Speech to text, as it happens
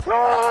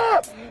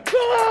But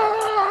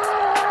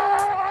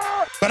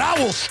I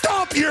will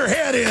stomp your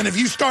head in if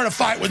you start a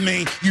fight with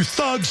me, you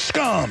thug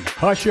scum.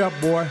 Hush up,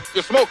 boy.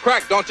 You smoke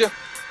crack, don't you?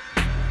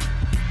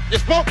 You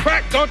smoke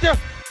crack, don't you?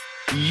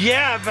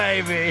 Yeah,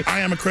 baby.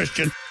 I am a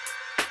Christian.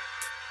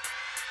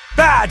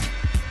 Bad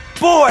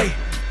Boy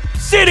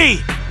City.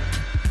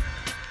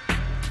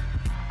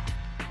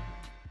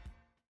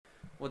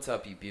 What's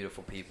up, you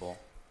beautiful people?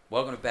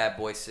 Welcome to Bad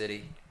Boy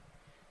City.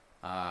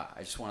 I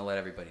just want to let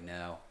everybody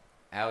know,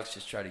 Alex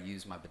just tried to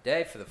use my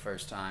bidet for the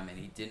first time, and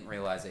he didn't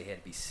realize that he had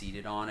to be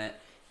seated on it,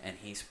 and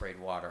he sprayed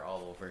water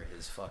all over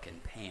his fucking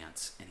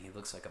pants, and he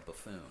looks like a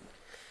buffoon.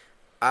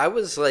 I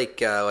was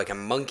like a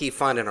monkey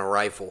finding a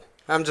rifle.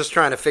 I'm just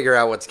trying to figure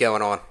out what's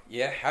going on.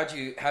 Yeah, how'd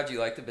you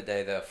like the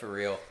bidet though, for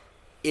real?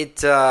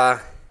 It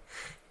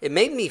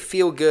made me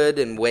feel good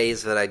in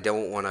ways that I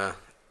don't want to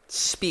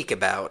speak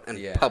about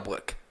in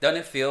public. Doesn't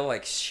it feel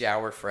like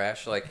shower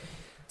fresh? Like,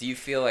 do you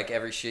feel like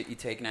every shit you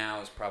take now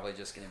is probably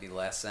just going to be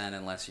less than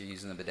unless you're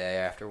using the bidet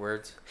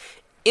afterwards?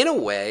 In a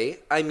way,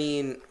 I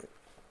mean,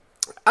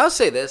 I'll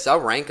say this.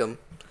 I'll rank them.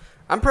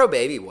 I'm pro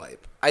baby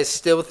wipe. I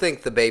still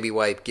think the baby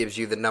wipe gives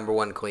you the number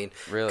one clean.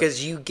 Really?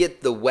 Because you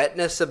get the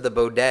wetness of the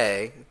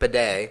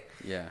bidet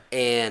Yeah.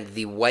 and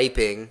the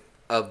wiping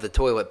of the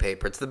toilet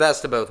paper. It's the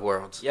best of both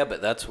worlds. Yeah,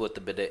 but that's what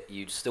the bidet...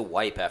 You still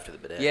wipe after the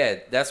bidet. Yeah,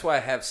 that's why I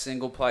have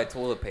single-ply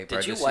toilet paper. Did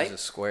I you just wipe? use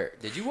a square.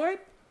 Did you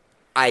wipe?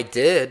 I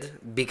did,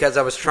 because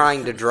I was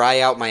trying to dry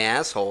out my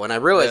asshole, and I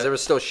realized there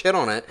was still shit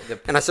on it.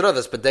 And I said, "Oh,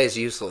 this bidet's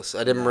useless."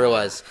 I didn't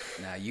realize.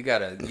 No, you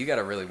gotta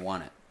really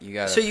want it. You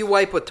gotta. So you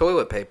wipe with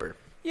toilet paper?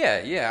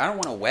 Yeah. I don't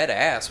want a wet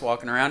ass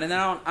walking around, and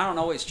I don't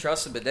always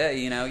trust the bidet.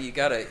 You know, you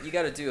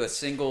gotta do a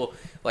single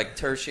like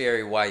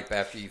tertiary wipe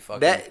after you fucking.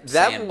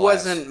 That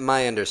wasn't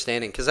my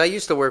understanding, because I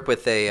used to work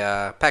with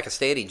a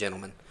Pakistani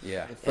gentleman.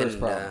 Yeah. First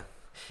problem.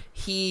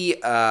 He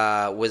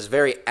was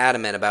very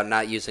adamant about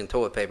not using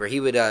toilet paper. He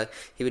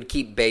would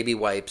keep baby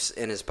wipes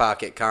in his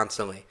pocket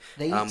constantly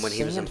when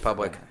he was in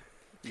public.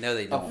 No,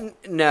 they don't.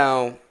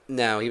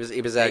 No, he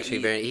was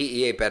actually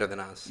he ate better than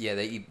us. Yeah,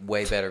 they eat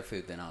way better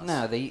food than us.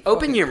 No, they eat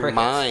Open your crickets.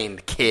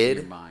 mind, kid.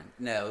 Open your mind.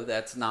 No,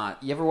 that's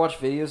not. You ever watch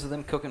videos of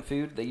them cooking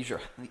food? They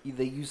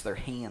use their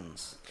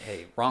hands.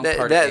 Hey, wrong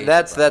part of Asia,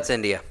 that's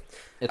India.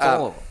 It's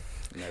all of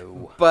them.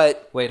 No.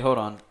 But Wait, hold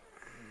on.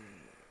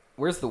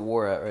 Where's the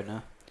war at right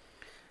now?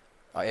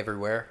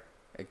 Everywhere.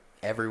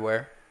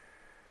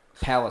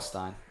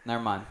 Palestine.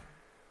 Never mind.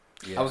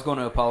 Yeah. I was going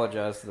to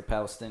apologize to the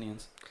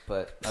Palestinians,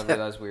 but I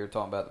realized we were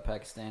talking about the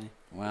Pakistani.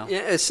 Well, yeah,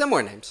 it's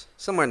similar names.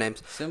 Similar But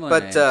names.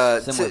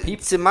 Similar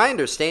people. To my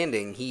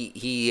understanding,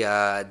 he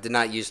did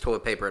not use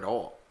toilet paper at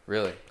all.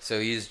 Really? So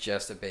he's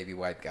just a baby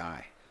wipe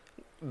guy.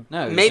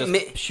 No,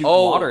 just shooting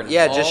water in his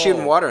yeah, ass. just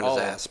shooting water in his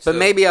ass. But so-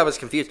 maybe I was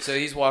confused. So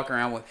he's walking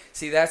around with.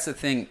 See, that's the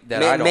thing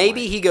that I don't.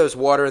 Maybe like. he goes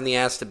water in the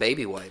ass to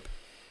baby wipe.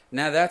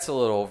 Now that's a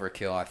little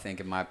overkill, I think,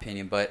 in my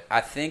opinion. But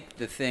I think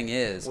the thing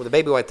is, Well, the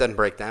baby wipe doesn't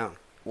break down.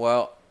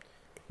 well,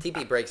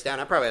 TP breaks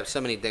down. I probably have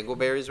so many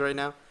dingleberries right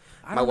now.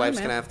 I My don't know, wife's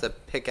man. gonna have to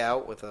pick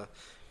out with a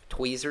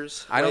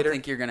tweezers. I don't later.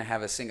 think you're gonna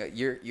have a single.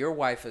 Your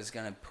wife is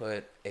gonna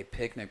put a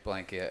picnic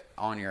blanket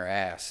on your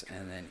ass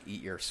and then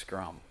eat your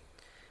scrum.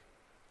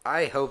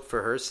 I hope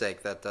for her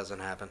sake that doesn't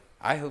happen.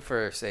 I hope for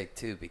her sake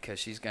too, because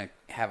she's gonna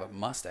have a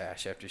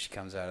mustache after she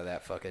comes out of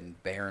that fucking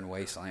barren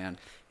wasteland.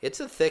 It's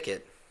a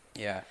thicket.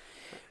 Yeah.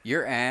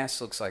 Your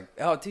ass looks like,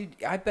 oh, dude,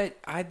 I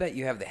bet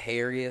you have the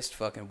hairiest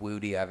fucking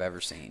woody I've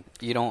ever seen.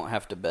 You don't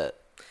have to bet.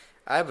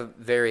 I have a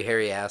very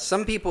hairy ass.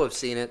 Some people have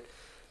seen it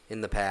in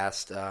the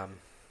past.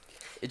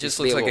 It just Used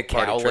to be looks a like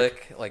a little party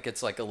cowlick, like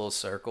it's like a little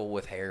circle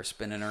with hair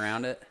spinning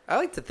around it. I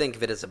like to think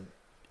of it as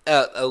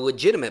a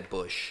legitimate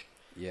bush.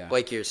 Yeah.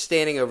 Like you're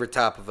standing over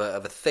top of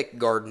a thick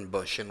garden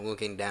bush and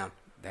looking down.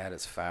 That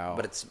is foul.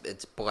 But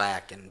it's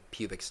black and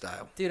pubic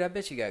style. Dude, I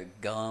bet you got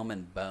gum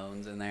and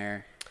bones in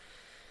there.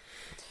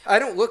 I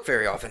don't look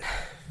very often.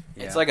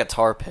 Yeah. It's like a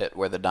tar pit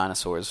where the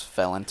dinosaurs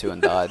fell into and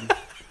died.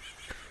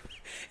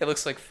 It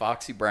looks like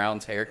Foxy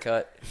Brown's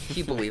haircut. Can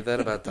you believe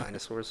that about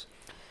dinosaurs?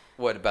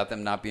 What, about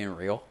them not being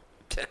real?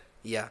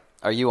 Yeah.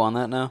 Are you on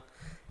that now?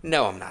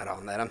 No, I'm not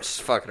on that. I'm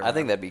just fucking around. I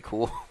think that'd be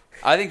cool.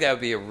 I think that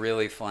would be a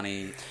really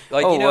funny...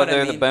 Like, oh, you know well, what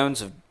they're I mean? the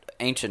bones of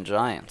ancient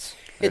giants.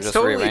 They're It's just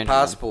totally rearranging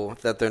possible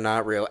that they're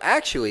not real.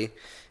 Actually,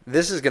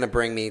 this is going to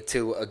bring me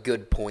to a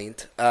good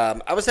point.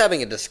 I was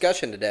having a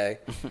discussion today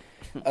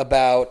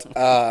about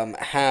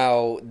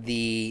how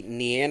the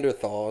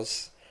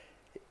Neanderthals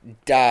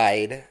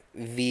died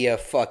via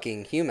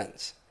fucking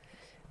humans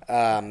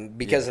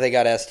because they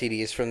got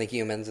STDs from the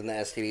humans and the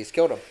STDs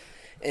killed them.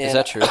 And, Is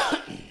that true?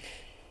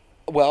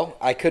 Well,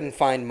 I couldn't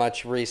find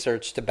much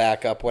research to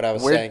back up what I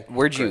was saying.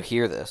 Where'd you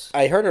hear this?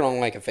 I heard it on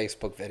like a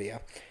Facebook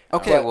video.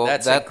 Okay, well,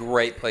 that's a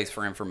great place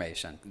for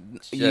information.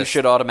 You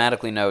should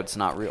automatically know it's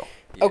not real.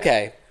 Yeah.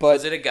 Okay, but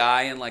Was it a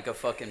guy in like a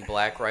fucking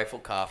Black Rifle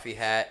coffee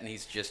hat and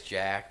he's just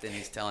jacked and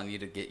he's telling you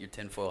to get your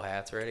tinfoil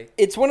hats ready?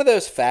 it's one of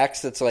those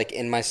facts that's like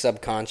in my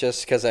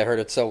subconscious because I heard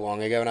it so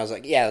long ago and I was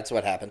like, yeah, that's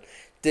what happened.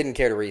 Didn't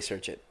care to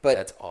research it. But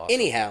That's awesome.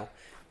 anyhow,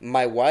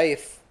 my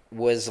wife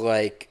was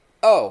like,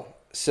 oh,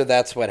 So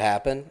that's what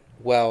happened.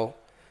 Well,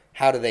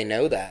 how do they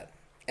know that?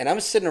 And I'm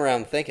sitting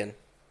around thinking,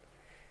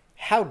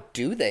 how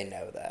do they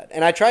know that?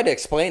 And I tried to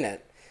explain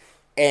it,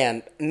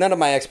 and none of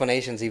my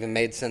explanations even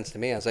made sense to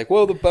me. I was like,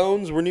 well, the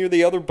bones were near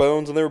the other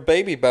bones, and they were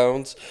baby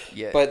bones.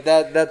 Yeah. But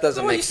that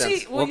doesn't make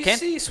sense. You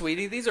see,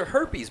 sweetie, these are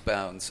herpes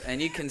bones.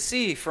 And you can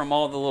see from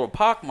all the little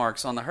pock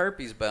marks on the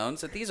herpes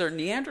bones that these are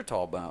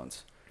Neanderthal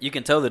bones. You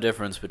can tell the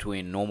difference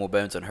between normal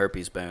bones and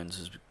herpes bones.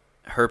 Is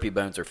herpes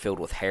bones are filled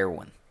with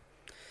heroin.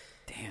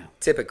 Damn.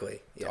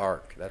 Typically. Yeah.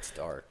 Dark. That's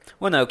dark.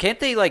 Well, no, can't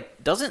they,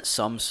 doesn't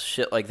some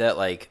shit like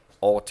that,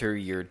 alter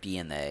your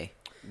DNA?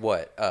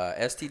 What?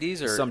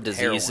 STDs or some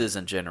diseases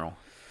heroin? in general?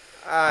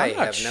 I I'm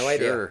not have no sure.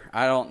 idea.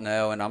 I don't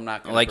know, and I'm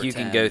not going to You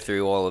can go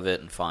through all of it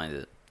and find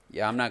it.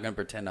 Yeah, I'm not going to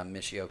pretend I'm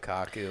Michio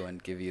Kaku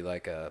and give you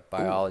a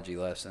biology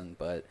lesson,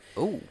 but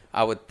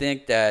I would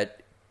think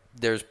that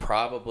there's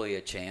probably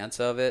a chance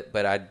of it,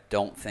 but I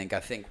don't think. I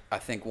think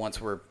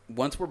once we're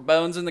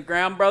bones in the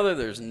ground, brother,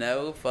 there's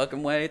no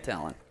fucking way of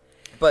telling.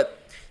 But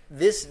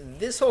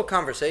this whole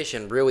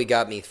conversation really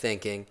got me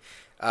thinking,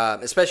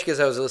 especially because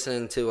I was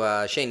listening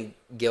to Shane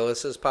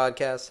Gillis's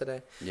podcast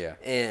today. Yeah.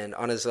 And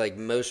on his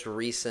most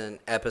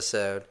recent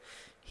episode,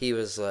 he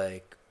was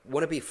like,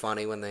 "Wouldn't it be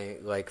funny when they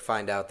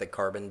find out that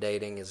carbon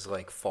dating is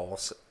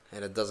false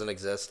and it doesn't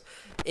exist?"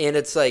 And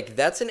it's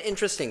that's an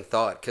interesting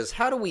thought, because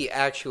how do we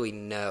actually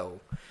know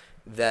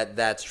that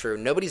that's true?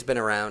 Nobody's been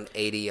around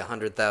 80,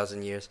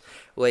 100,000 years.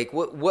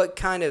 What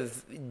kind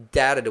of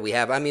data do we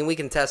have? I mean, we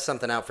can test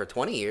something out for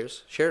 20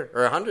 years, sure,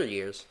 or 100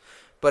 years.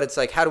 But it's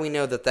how do we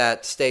know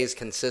that stays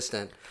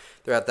consistent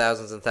throughout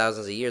thousands and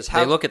thousands of years?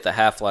 They look at the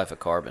half-life of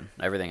carbon.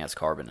 Everything has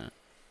carbon in it.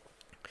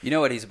 You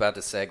know what he's about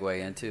to segue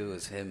into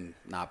is him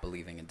not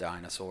believing in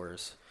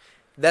dinosaurs.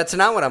 That's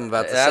not what I'm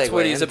about to say. That's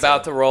what he's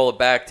about to roll it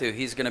back to.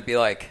 He's going to be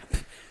like,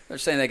 they're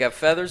saying they got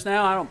feathers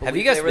now? I don't believe Have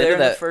you guys they were been there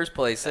to in that? the first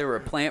place. They were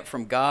a plant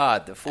from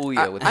God to fool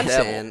you with the I'm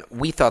devil. saying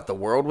we thought the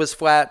world was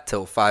flat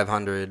till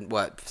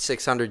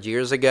 600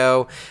 years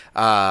ago.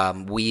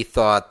 We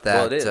thought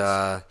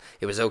that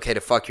it was okay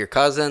to fuck your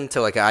cousin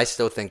till I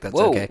still think that's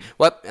okay.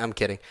 What? I'm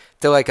kidding.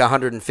 Till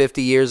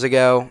 150 years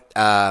ago.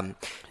 It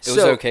was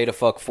okay to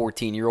fuck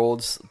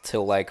 14-year-olds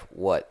till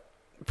what?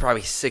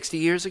 Probably 60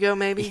 years ago,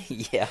 maybe?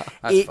 Yeah.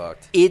 That's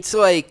fucked. It's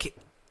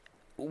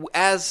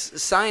as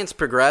science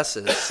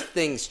progresses,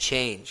 things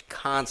change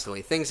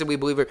constantly. Things that we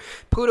believe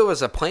Pluto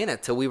was a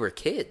planet till we were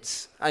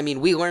kids. I mean,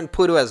 we learned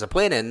Pluto as a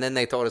planet, and then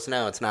they told us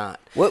no, it's not.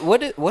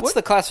 What's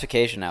the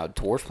classification now?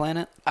 Dwarf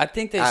planet? I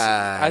think they.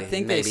 I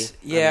think maybe.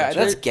 Yeah,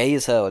 That's gay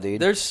as hell, dude.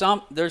 There's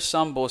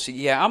some bullshit.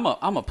 Yeah,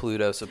 I'm a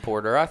Pluto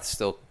supporter. I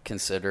still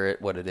consider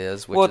it what it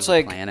is, which it's is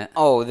a planet.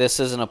 Oh,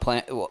 this isn't a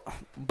planet. Well,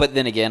 but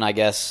then again, I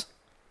guess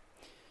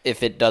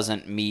if it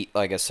doesn't meet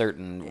a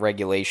certain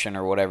regulation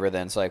or whatever,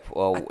 then it's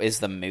is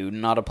the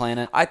moon not a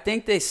planet? I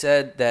think they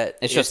said that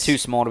It's just too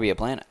small to be a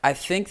planet. I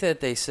think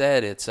that they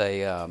said it's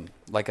a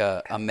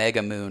a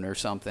mega moon or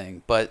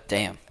something. But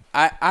Damn.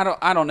 I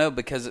don't know,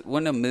 because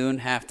wouldn't a moon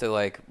have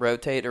to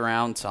rotate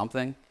around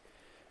something?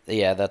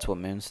 Yeah, that's what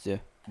moons do.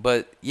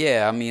 But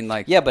yeah, I mean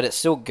Yeah, but it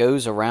still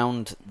goes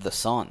around the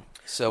sun.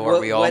 So are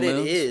we all what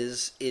moons?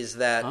 it is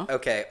that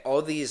okay?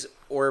 All these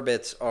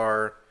orbits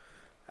are,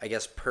 I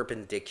guess,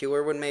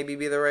 perpendicular would maybe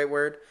be the right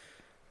word.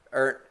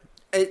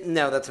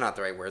 No, that's not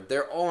the right word.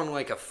 They're all on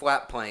a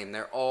flat plane.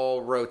 They're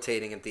all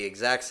rotating at the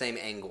exact same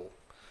angle,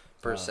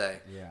 per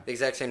se. yeah. The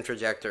exact same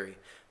trajectory.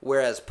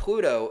 Whereas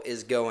Pluto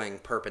is going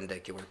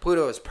perpendicular.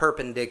 Pluto is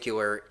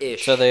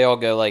perpendicular-ish. So they all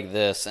go like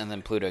this, and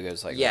then Pluto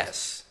goes like this.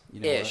 Yes. You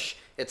know Ish.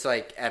 It's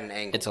at an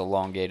angle. It's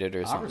elongated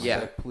or I something.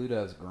 respect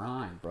Pluto's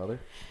grind, brother.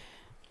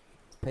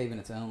 It's paving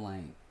its own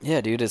lane.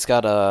 Yeah, dude, it's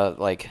got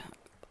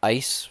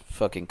ice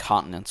fucking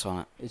continents on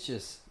it. It's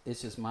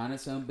just mind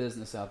its own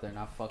business out there,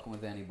 not fucking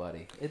with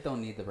anybody. It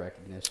don't need the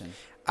recognition.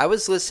 I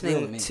was listening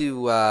Really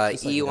to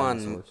Just like the Elon.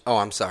 dinosaurs. Oh,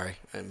 I'm sorry.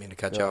 I didn't mean to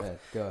cut you off.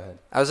 Go ahead.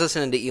 I was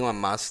listening to Elon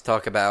Musk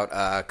talk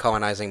about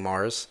colonizing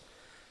Mars.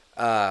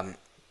 And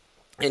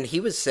he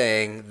was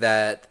saying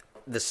that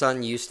the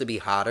sun used to be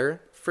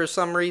hotter for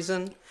some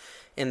reason,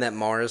 and that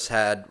Mars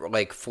had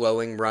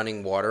flowing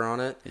running water on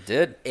it. It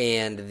did.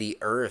 And the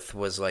Earth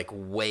was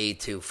way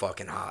too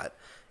fucking hot.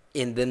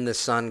 And then the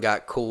sun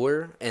got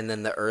cooler, and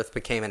then the Earth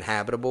became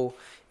inhabitable,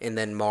 and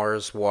then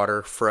Mars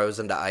water froze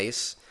into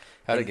ice.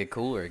 How'd it get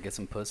cooler? Get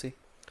some pussy?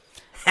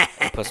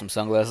 Put some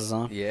sunglasses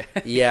on. Yeah.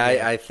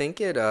 Yeah, I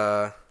think it.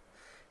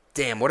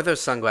 Damn, what are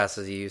those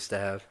sunglasses you used to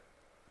have?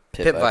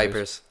 Pit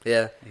vipers.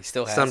 Yeah. He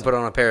still has Son them. put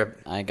on a pair of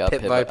I ain't got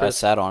Pit pit I vipers.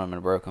 sat on them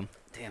and broke them.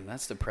 Damn,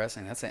 that's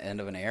depressing. That's the end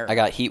of an era. I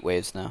got heat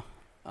waves now.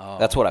 Oh.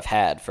 That's what I've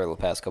had for the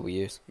past couple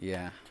years.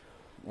 Yeah.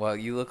 Well,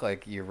 you look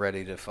like you're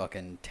ready to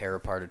fucking tear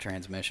apart a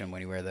transmission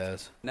when you wear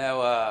those.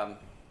 No,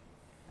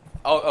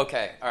 oh,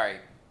 okay. All right.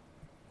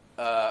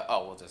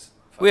 We'll just...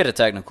 We had a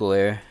technical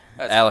error.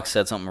 That's Alex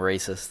said something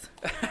racist.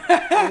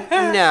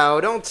 No,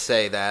 don't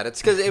say that.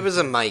 It's because it was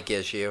a mic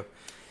issue.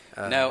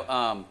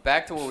 No,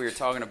 back to what we were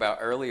talking about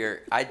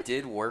earlier. I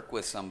did work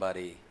with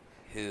somebody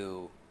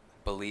who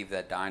believed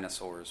that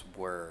dinosaurs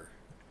were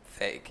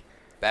fake.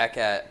 back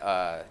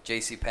at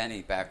J.C.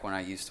 Penney, back when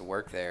I used to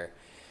work there,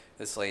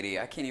 this lady,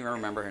 I can't even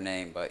remember her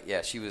name, but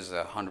yeah, she was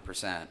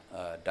 100%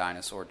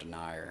 dinosaur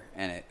denier,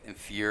 and it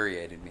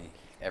infuriated me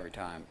every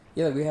time.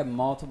 Yeah, we had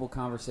multiple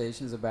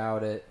conversations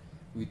about it.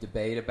 We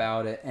debate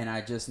about it, and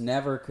I just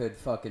never could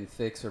fucking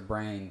fix her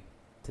brain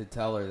to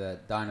tell her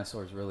that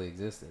dinosaurs really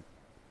existed.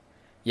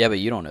 Yeah, but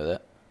you don't know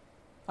that.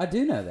 I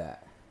do know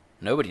that.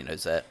 Nobody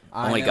knows that.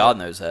 I Only know. God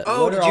knows that.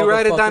 Oh, What are did you all the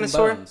ride a fucking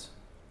dinosaur? bones?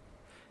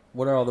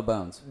 What are all the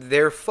bones?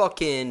 They're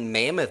fucking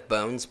mammoth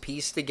bones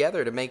pieced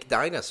together to make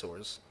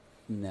dinosaurs.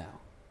 No.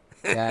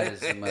 That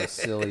is the most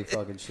silly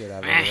fucking shit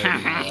I've ever heard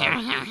in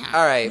my life.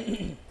 All right.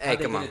 Hey, How'd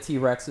they come get on. a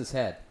T-Rex's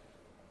head?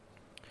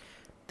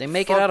 They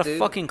make Fuck, it out of dude.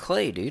 fucking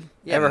clay, dude.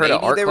 Yeah, Ever heard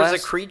of maybe art there class?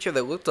 was a creature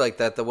that looked like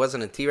that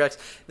wasn't a T-Rex.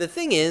 The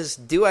thing is,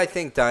 do I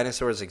think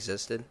dinosaurs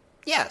existed?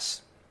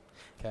 Yes.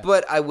 Okay.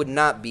 But I would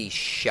not be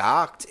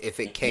shocked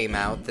if it came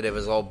out that it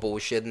was all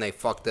bullshit and they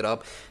fucked it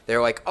up.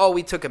 They're like, oh,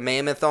 we took a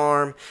mammoth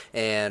arm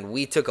and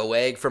we took a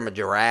leg from a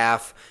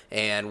giraffe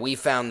and we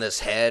found this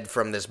head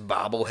from this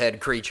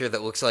bobblehead creature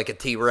that looks like a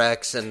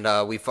T-Rex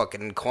and we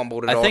fucking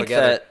clumbled it I all think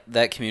together.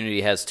 that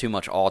community has too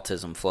much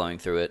autism flowing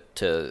through it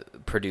to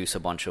produce a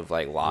bunch of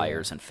like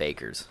liars and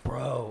fakers.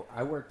 Bro,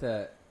 I went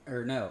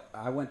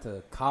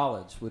to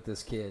college with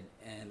this kid,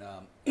 and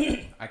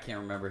I can't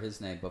remember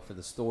his name, but for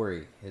the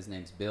story, his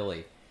name's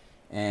Billy.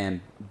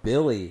 And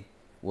Billy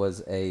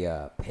was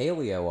a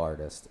paleo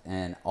artist,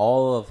 and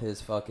all of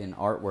his fucking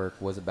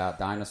artwork was about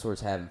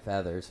dinosaurs having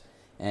feathers.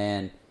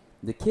 And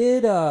the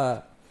kid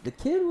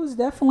was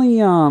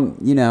definitely,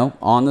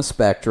 on the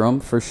spectrum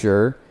for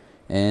sure.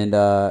 And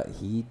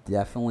he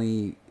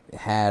definitely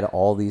had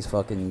all these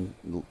fucking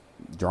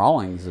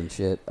drawings and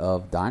shit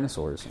of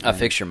dinosaurs. I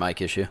fixed your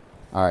mic issue.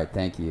 All right,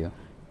 thank you.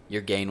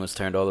 Your gain was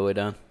turned all the way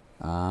down.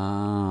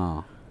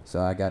 Oh,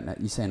 so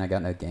you saying I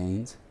got no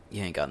gains?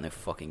 You ain't got no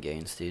fucking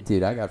gains, dude.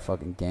 Dude, I got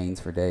fucking gains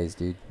for days,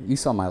 dude. You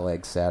saw my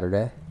legs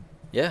Saturday.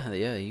 Yeah,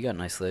 you got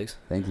nice legs.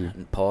 Thank you.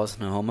 And pause,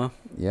 no homo.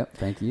 Yep,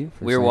 thank you.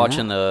 For We were saying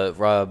watching that. the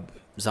Rob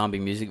Zombie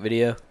music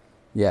video.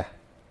 Yeah,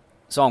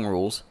 Song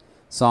rules.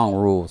 song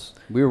rules.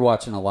 We were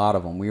watching a lot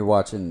of them. We were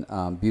watching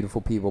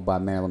Beautiful People by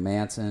Marilyn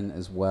Manson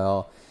as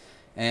well.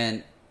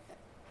 And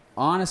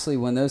honestly,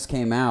 when those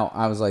came out,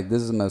 I was like,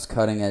 this is the most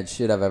cutting-edge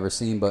shit I've ever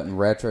seen. But in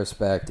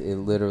retrospect, it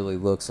literally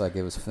looks like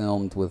it was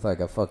filmed with like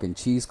a fucking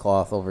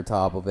cheesecloth over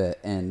top of it.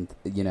 And,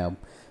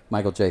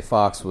 Michael J.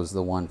 Fox was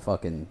the one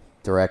fucking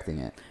directing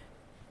it.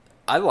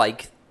 I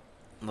like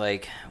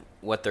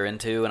what they're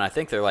into, and I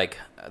think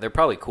they're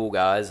probably cool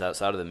guys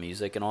outside of the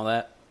music and all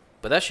that.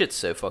 But that shit's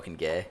so fucking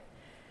gay.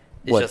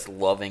 It's What? just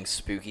loving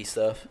spooky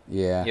stuff.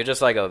 Yeah. You're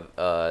just like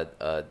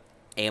a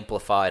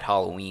amplified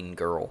Halloween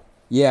girl.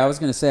 Yeah, I was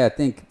going to say, I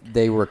think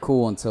they were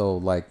cool until,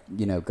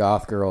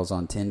 goth girls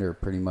on Tinder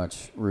pretty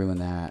much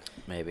ruined that.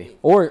 Maybe.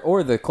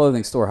 Or the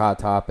clothing store Hot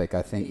Topic,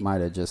 I think, might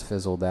have just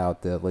fizzled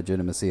out the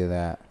legitimacy of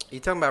that. You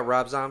talking about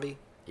Rob Zombie?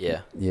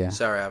 Yeah. Yeah.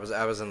 Sorry, I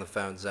was in the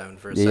phone zone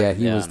for a Yeah, second.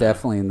 he Yeah, was I know.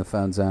 definitely in the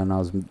phone zone. I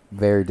was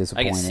very I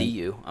disappointed. can see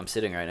you. I'm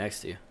sitting right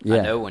next to you. Yeah.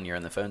 I know when you're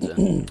in the phone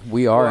zone.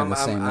 We are Well, in the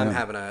same room. I'm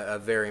having a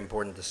very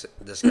important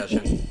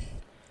discussion.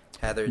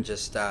 Heather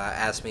just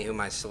asked me who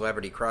my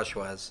celebrity crush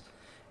was,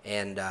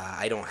 and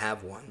I don't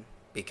have one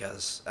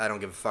because I don't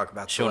give a fuck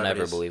about She'll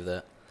never celebrities. believe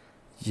that.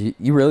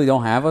 You really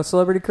don't have a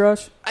celebrity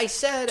crush? I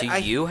said Do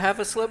you have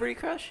a celebrity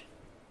crush?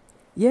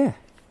 Yeah.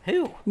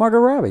 Who? Margot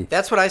Robbie.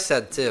 That's what I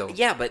said too.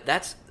 Yeah, but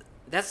that's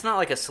not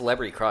like a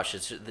celebrity crush.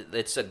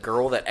 It's a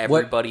girl that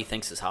everybody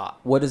thinks is hot.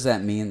 What does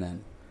that mean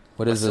then?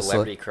 What A is a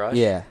celebrity crush?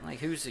 Yeah. Like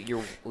who's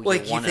your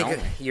Like you one and think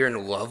only? you're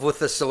in love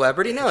with a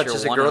celebrity? No, It's it's your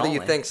just a one girl and that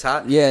you only. think's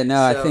hot. Yeah,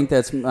 no, I So- think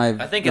that's my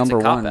I think it's a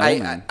number cop one out.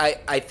 woman.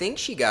 I think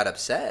she got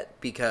upset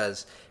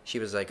because she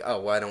was like,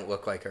 "Oh, well, I don't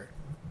look like her."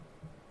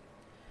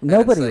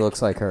 Nobody like-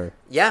 looks like her.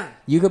 Yeah,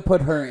 You could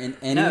put her in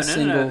any No.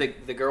 single...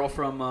 The girl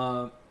from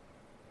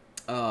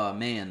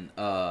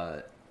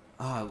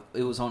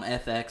it was on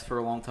FX for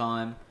a long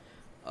time.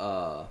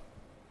 The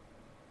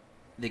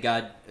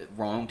guy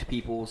wronged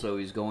people, so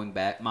he's going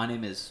back. My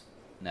name is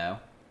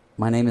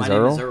My name is My name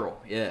Earl? is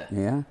Earl. Yeah.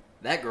 Yeah.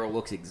 That girl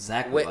looks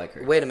exactly like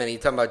her. wait a minute. You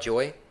talking about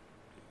Joy?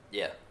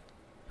 Yeah.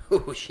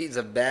 Ooh, she's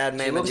a bad She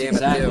man. looks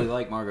exactly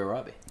like Margot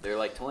Robbie. They're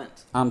like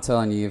twins. I'm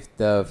telling you,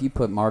 if you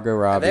put Margot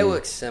Robbie... They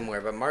look similar,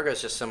 but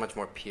Margot's just so much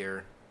more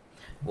pure.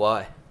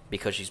 Why?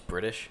 Because she's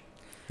British?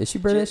 Is she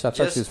British? I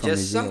thought she was from New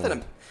something,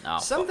 Zealand. No,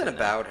 something fucking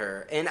no. about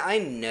her, and I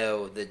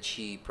know that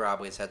she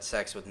probably has had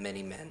sex with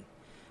many men.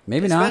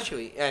 Maybe not.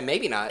 Especially,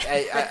 maybe not.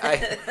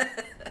 I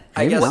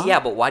Maybe guess. not. Yeah,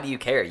 but why do you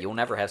care? You'll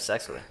never have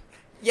sex with her.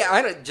 Yeah,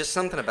 I don't, just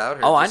something about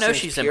her. Oh, I just know seems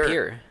she's pure.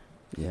 impure.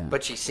 Yeah.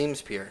 But she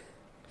seems pure.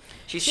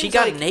 She She seems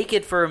got like,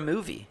 naked for a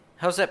movie.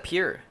 How's that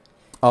pure?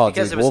 Oh,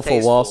 because dude, it was Wolf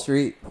of Wall tasteful.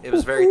 Street. It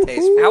was very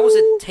tasteful. How was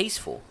it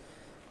tasteful?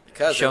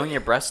 Because Showing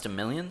your breast to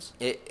millions?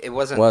 it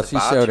wasn't. Well, she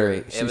showed her.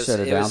 debauchery. She It was- showed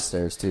her it was-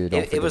 downstairs too.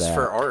 Don't It forget was that.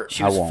 for art.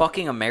 She I was won't.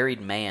 fucking a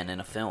married man in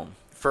a film.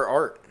 For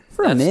art.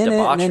 For a That's minute, and then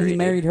debauchery, he dude.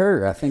 married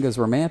her. I think it was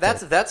romantic.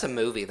 That's a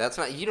movie. That's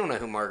not. You don't know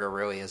who Margot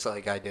Robbie is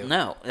like I do.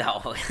 No.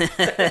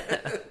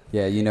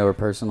 Yeah, you know her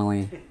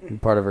personally. You're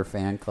part of her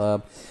fan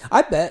club.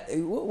 I bet.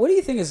 What do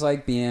you think is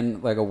like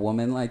being like a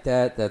woman like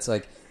that? That's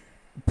like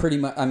pretty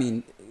much. I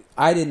mean,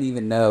 I didn't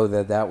even know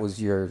that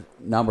was your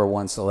number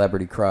one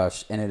celebrity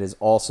crush, and it is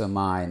also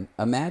mine.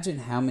 Imagine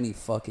how many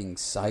fucking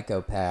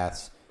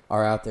psychopaths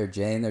are out there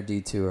jaying their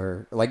D to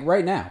her. Like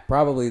right now,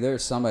 probably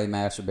there's somebody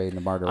masturbating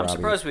to Margot I'm Robbie.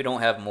 surprised we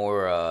don't have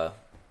more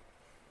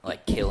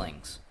like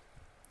killings.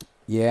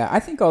 Yeah, I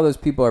think all those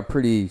people are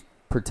pretty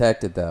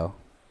protected, though.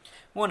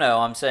 Well, no,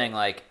 I'm saying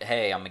like,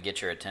 hey, I'm gonna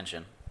get your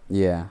attention.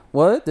 Yeah.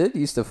 Well, it did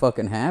used to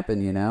fucking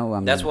happen, you know? I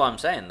mean, That's what I'm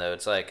saying, though.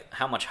 It's like,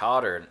 how much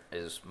hotter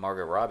is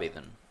Margot Robbie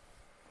than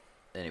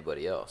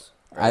anybody else?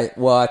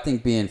 I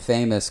think being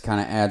famous kind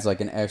of adds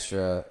like an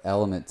extra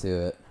element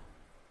to it.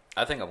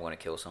 I think I'm going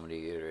to kill somebody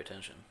to get her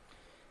attention.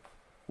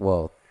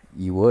 Well,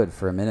 you would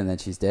for a minute, and then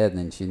she's dead, and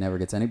then she never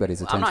gets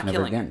anybody's attention I'm not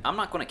ever killing again. her. I'm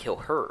not going to kill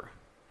her.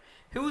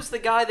 Who's the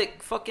guy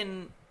that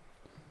fucking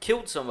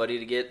killed somebody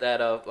to get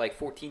that like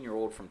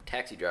 14-year-old from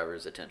Taxi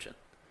Driver's attention?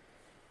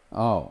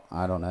 Oh,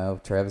 I don't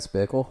know. Travis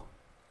Bickle?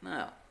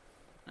 No,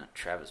 not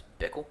Travis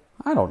Bickle.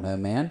 I don't know,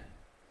 man.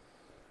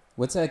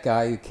 What's that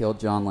guy who killed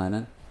John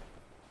Lennon?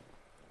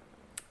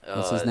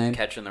 What's his name?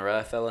 Catching the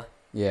Rye fella.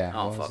 Yeah,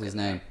 Oh, what was fucking his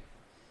name?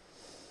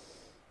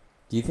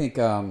 Do you think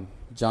John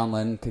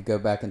Lennon could go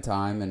back in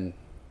time and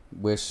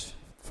wish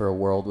for a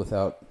world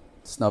without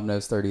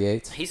Snub-Nose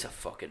 38s? He's a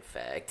fucking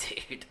fag,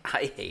 dude.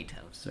 I hate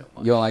him so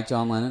much. You don't like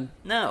John Lennon?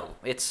 No,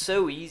 it's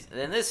so easy.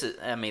 And this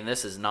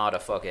is not a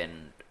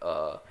fucking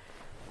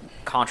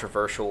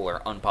controversial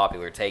or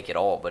unpopular take at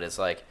all, but it's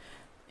like,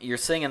 you're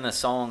singing this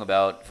song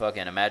about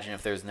fucking imagine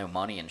if there's no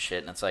money and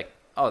shit, and it's like,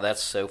 oh,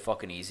 that's so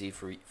fucking easy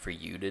for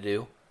you to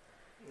do.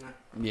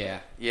 Yeah.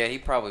 Yeah, he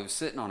probably was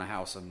sitting on a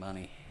house of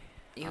money.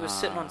 He was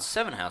sitting on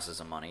 7 houses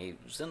of money. He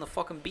was in the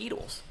fucking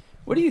Beatles.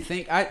 What do you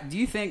think?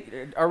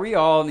 Are we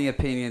all in the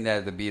opinion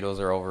that the Beatles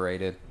are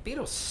overrated?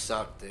 Beatles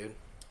suck, dude.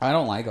 I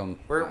don't like them.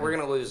 We're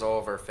gonna lose all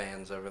of our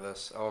fans over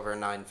this. All of our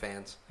 9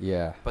 fans.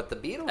 Yeah. But the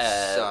Beatles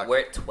suck. We're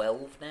at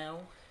 12 now.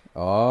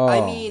 Oh,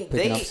 I mean,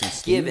 picking they up some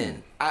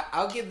steam.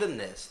 I'll give them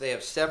this. They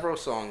have several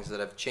songs that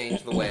have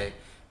changed the way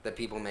that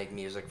people make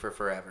music for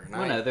forever. And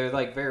Well, no, they're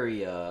like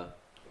very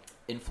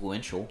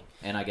influential,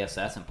 and I guess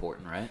that's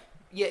important, right?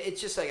 yeah,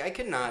 it's just like I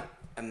could not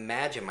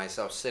imagine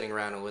myself sitting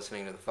around and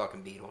listening to the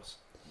fucking Beatles.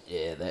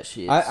 Yeah, that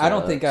shit. I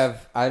don't think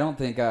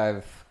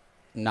I've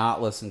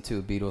not listened to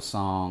a Beatles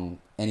song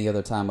any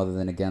other time other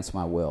than Against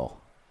My Will.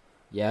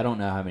 Yeah, I don't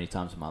know how many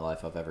times in my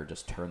life I've ever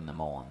just turned them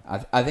on.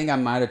 I think I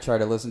might have tried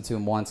to listen to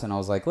them once, and I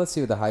was like, let's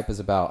see what the hype is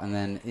about. And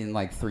then in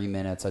like 3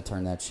 minutes, I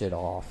turned that shit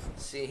off.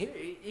 See,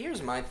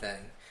 here's my thing.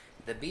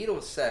 The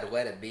Beatles said,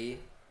 "Let it be."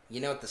 You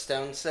know what the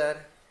Stones said?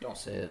 Don't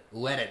say it.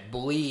 Let it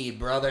bleed,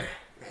 brother.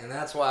 And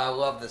that's why I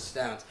love the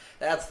Stones.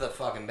 That's the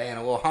fucking band.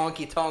 A little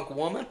honky-tonk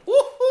woman.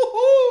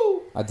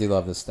 Woo-hoo-hoo! I do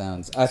love the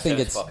Stones. I think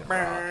Stones it's. fucking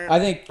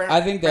rock.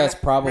 I think that's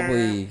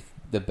probably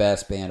the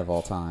best band of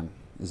all time.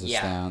 Is the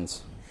Yeah.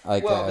 Stones.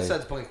 Like, Well,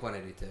 besides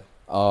Blink-182.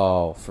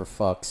 oh, for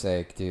fuck's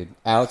sake, dude!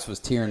 Alex was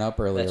tearing up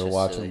earlier That's just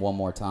watching silly. One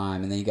More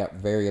Time, and then he got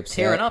very upset.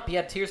 Tearing up. He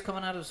had tears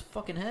coming out of his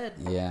fucking head.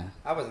 Yeah,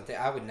 I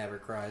would never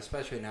cry,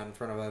 especially not in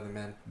front of other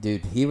men.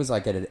 dude, he was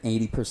like at an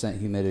 80%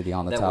 humidity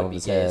on the That top would of be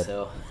his gay head. as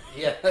hell.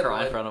 Yeah,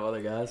 Cry in front of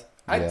other guys.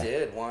 I Yeah.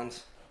 did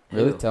once.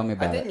 Really? Ew. Tell me I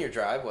about did in it. your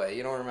driveway.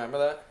 You don't remember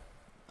that?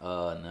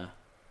 No.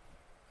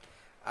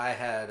 I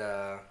had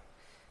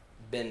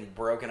been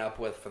broken up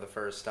with for the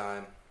first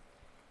time,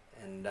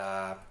 and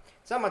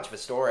it's not much of a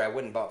story. I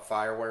went and bought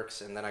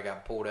fireworks, and then I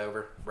got pulled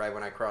over right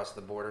when I crossed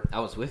the border. I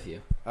was with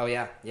you. Oh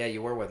yeah,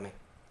 you were with me.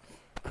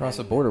 Across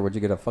the border, would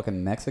you get a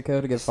fucking Mexico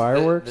to get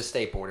fireworks? The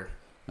state border.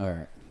 All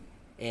right.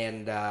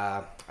 And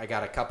I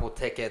got a couple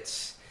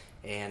tickets,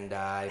 and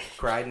I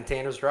cried in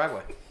Tanner's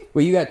driveway.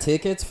 Well, you got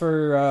tickets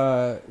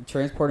for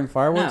transporting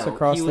fireworks No,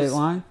 across he state was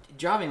line?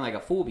 driving like a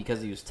fool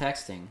because he was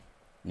texting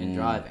and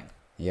driving.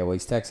 Yeah, well,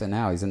 he's texting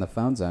now. He's in the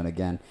phone zone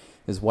again.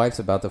 His wife's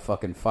about to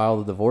fucking file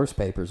the divorce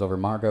papers over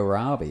Margot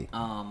Robbie.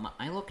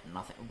 I look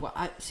nothing. Well,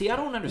 I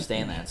don't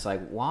understand that. It's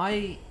like,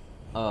 why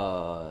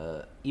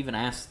even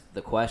ask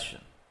the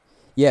question?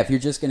 Yeah, if you're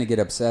just going to get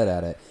upset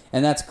at it.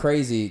 And that's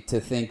crazy to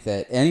think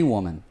that any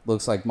woman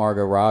looks like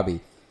Margot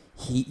Robbie.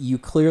 You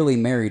clearly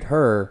married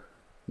her,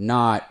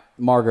 not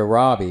Margot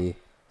Robbie.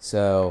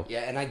 So,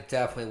 Yeah, and I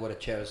definitely would have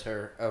chose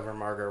her over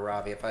Margot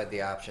Robbie if I had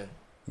the option.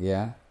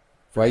 yeah.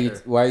 For Why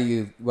sure.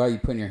 are you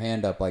putting your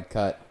hand up like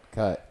cut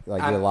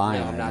like you're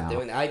lying No, I'm right not now?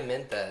 doing that. I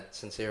meant that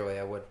sincerely.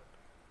 I would.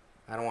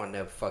 I don't want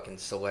no fucking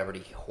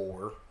celebrity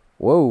whore.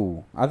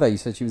 Whoa, I thought you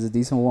said she was a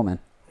decent woman.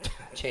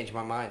 Change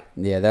my mind.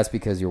 Yeah, that's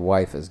because your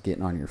wife is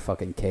getting on your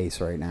fucking case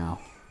right now.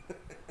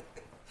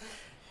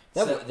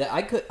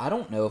 I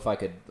don't know if I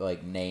could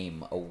like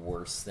name a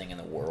worse thing in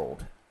the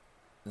world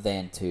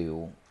than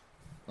to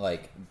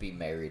like be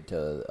married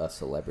to a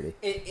celebrity.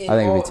 I think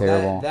it'd be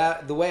terrible.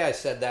 That the way I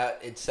said that,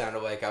 it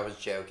sounded like I was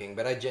joking,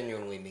 but I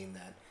genuinely mean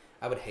that.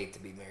 I would hate to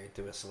be married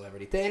to a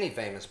celebrity, to any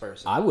famous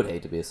person. I would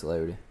hate to be a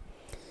celebrity.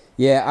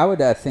 Yeah, I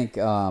would. I think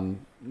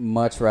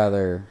much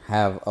rather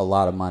have a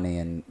lot of money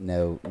and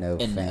no fame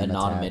attached.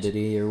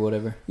 Anonymity or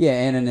whatever. Yeah,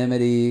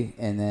 anonymity,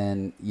 and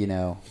then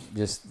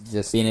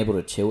just Being able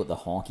to chill with the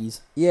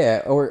honkies.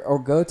 yeah, or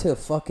go to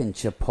fucking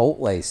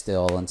Chipotle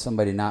still, and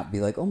somebody not be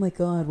like, oh my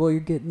god, well you're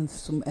getting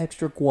some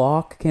extra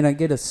guac. Can I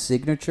get a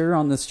signature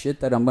on this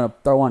shit that I'm gonna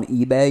throw on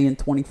eBay in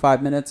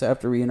 25 minutes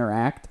after we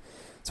interact?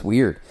 It's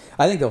weird.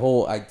 I think the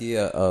whole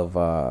idea of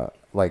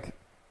like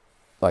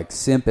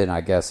simping,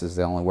 I guess, is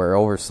the only word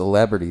over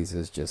celebrities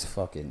is just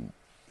fucking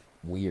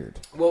weird.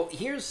 Well,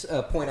 here's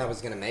a point I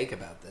was going to make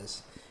about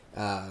this,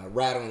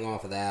 rattling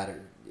off of that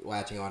or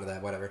latching onto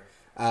that, whatever,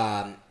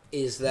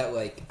 is that,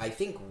 like, I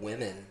think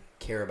women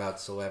care about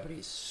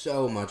celebrities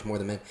so much more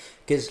than men.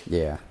 Because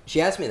she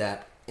asked me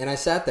that, and I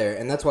sat there,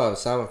 and that's why I was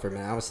silent for a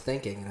minute. I was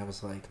thinking, and I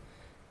was like,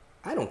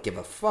 I don't give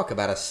a fuck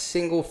about a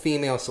single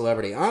female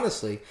celebrity,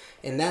 honestly,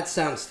 and that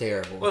sounds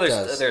terrible. Well,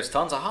 there's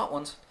tons of hot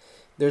ones.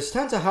 There's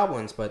tons of hot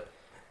ones, but...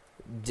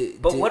 Do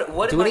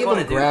what any am of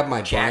I them grab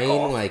my jack brain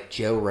off? like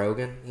Joe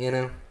Rogan, you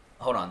know?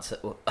 Hold on, say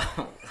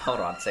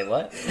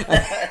what?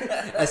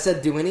 I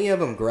said, do any of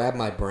them grab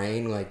my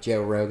brain like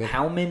Joe Rogan?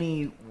 How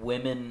many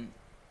women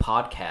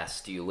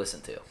podcasts do you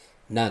listen to?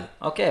 None.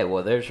 Okay,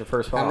 well, there's your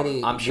first How problem.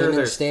 many I'm sure women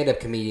there's. stand-up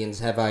comedians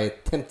have I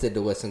attempted to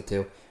listen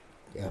to?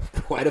 Yeah,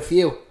 quite a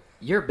few.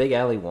 You're a big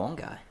Ali Wong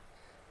guy.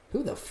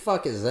 Who the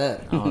fuck is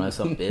that? I don't know,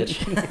 some bitch.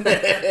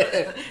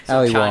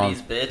 Ali Some Chinese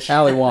Wong. bitch.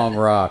 Ali Wong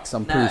rocks.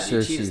 I'm Nah, pretty dude,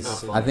 sure she's she's. not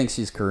funny. I think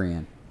she's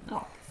Korean. I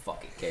don't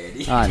fucking care,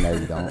 dude. I know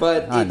you don't.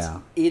 But I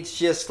know. it's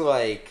just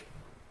like,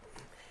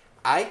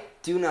 I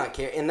do not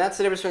care. And that's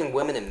the difference between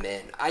women and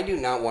men. I do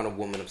not want a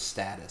woman of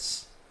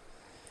status.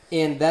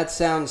 And that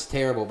sounds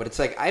terrible, but it's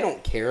like, I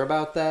don't care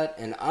about that.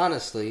 And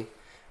honestly,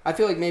 I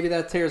feel like maybe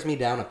that tears me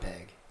down a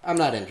peg. I'm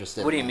not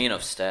interested. What do in you that. mean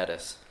of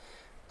status?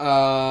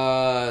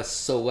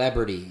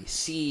 Celebrity,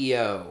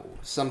 CEO,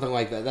 something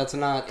like that. That's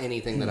not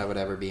anything that I would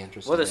ever be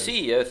interested Well, the in.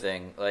 CEO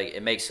thing, like,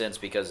 it makes sense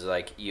because,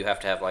 like, you have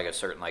to have, like, a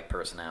certain, like,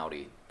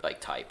 personality, like,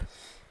 type.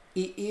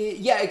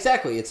 Yeah,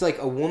 exactly. It's like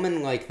a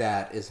woman like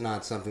that is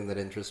not something that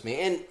interests me.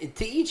 And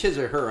to each his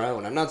or her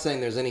own. I'm not saying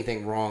there's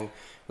anything wrong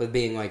with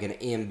being like an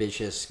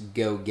ambitious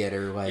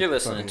go-getter. Like You're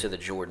listening to the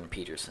Jordan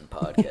Peterson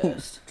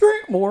podcast.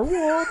 Drink more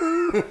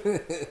water.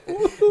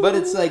 But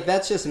it's like,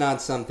 that's just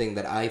not something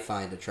that I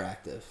find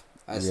attractive,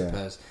 I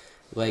suppose.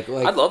 Like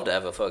I'd love to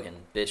have a fucking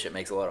bitch that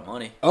makes a lot of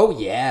money. Oh,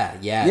 yeah.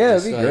 Yeah,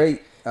 just it'd be like,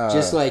 great.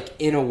 Just like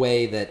in a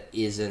way that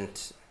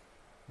isn't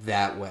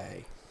that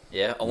way.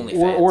 Yeah,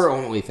 OnlyFans. Or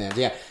OnlyFans,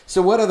 yeah.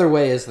 So what other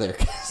way is there?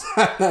 'Cause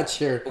I'm not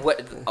sure.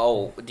 What?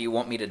 Oh, do you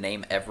want me to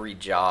name every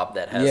job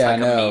that has Yeah, like I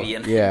know. a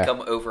median Yeah.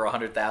 income over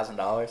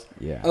 $100,000?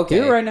 Yeah. Okay,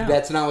 Do it right now.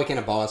 that's not like in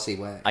a bossy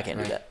way. I can't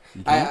do right?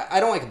 that. I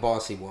don't like a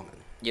bossy woman.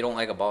 You don't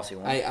like a bossy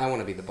woman? I want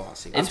to be the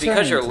bossy one. It's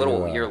because you're a trying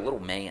little. to, You're a little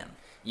man.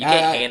 You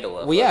can't handle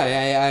it. Well, yeah,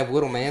 I have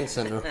little man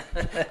syndrome.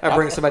 I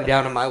bring somebody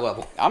down to my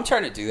level. I'm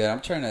trying to do that. I'm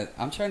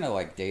trying to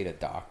like date a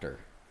doctor.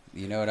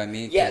 You know what I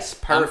mean? 'Cause Yes,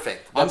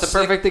 perfect. I'm That's a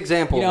sick- perfect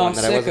example You know, of I'm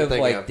one that I sick wasn't of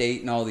thinking like of.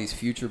 dating all these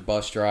future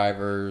bus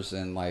drivers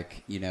and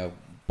like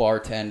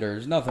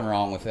bartenders. Nothing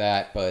wrong with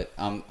that, but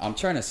I'm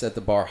trying to set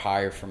the bar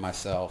higher for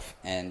myself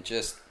and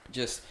just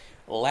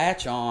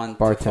latch on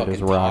Bartenders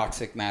to fucking rock.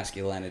 toxic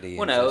masculinity.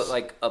 Well, and no, just-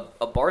 like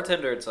a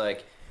bartender. It's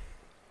like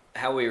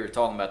how we were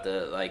talking about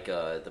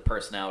the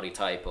personality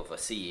type of a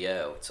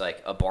CEO. It's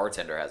like a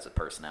bartender has a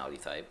personality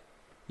type.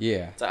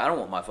 yeah. It's like, I don't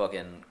want my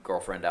fucking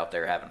girlfriend out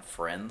there having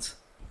friends.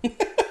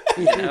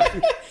 You know?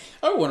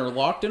 I want her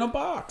locked in a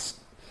box.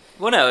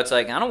 Well, no, it's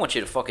like, I don't want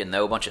you to fucking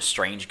know a bunch of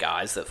strange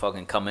guys that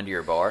fucking come into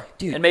your bar.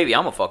 Dude. And maybe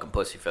I'm a fucking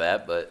pussy for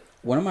that, but...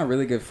 One of my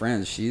really good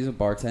friends, she's a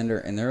bartender,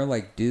 and there are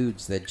like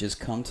dudes that just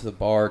come to the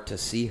bar to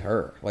see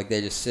her. Like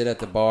they just sit at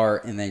the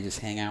bar and they just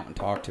hang out and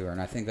talk to her.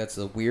 And I think that's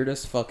the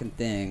weirdest fucking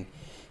thing.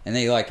 And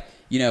they like,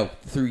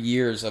 through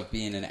years of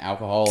being an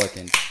alcoholic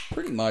and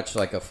pretty much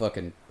like a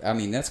fucking, I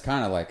mean, that's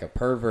kind of like a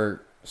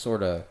pervert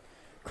sort of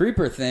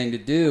creeper thing to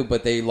do,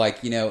 but they like,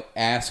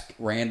 ask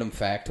random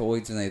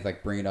factoids and they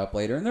like bring it up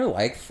later. And they're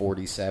like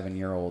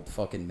 47-year-old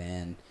fucking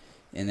men.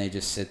 And they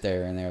just sit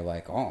there and they're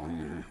like, oh,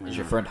 Is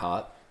your friend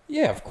hot?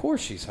 yeah, of course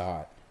she's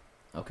hot.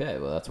 Okay,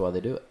 well, that's why they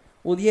do it.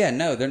 Well, yeah,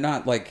 no, they're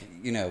not like,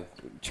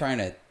 trying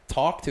to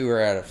talk to her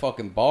at a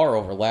fucking bar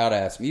over loud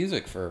ass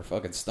music for a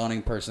fucking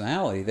stunning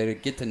personality. They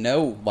get to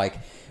know like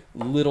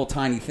little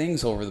tiny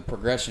things over the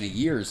progression of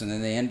years, and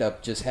then they end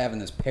up just having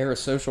this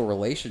parasocial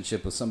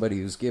relationship with somebody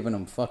who's giving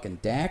them fucking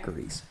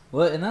daiquiris.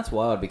 Well, and that's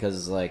wild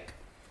because, like,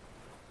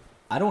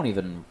 I don't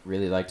even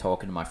really like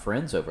talking to my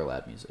friends over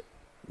loud music,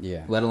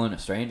 Yeah. let alone a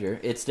stranger.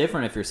 It's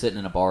different if you're sitting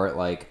in a bar at,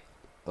 like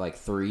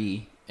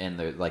 3 and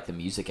the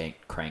music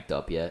ain't cranked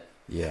up yet.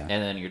 Yeah. And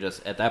then you're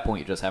just, at that point,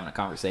 you're just having a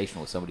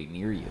conversation with somebody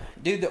near you.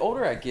 Dude, the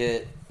older I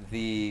get,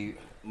 the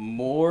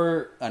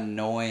more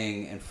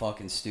annoying and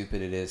fucking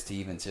stupid it is to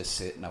even just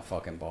sit in a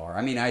fucking bar.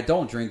 I mean, I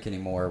don't drink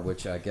anymore,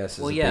 which I guess is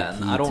Well, a yeah, big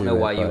and key I don't to know it,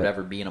 why you would but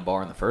ever be in a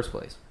bar in the first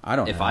place. I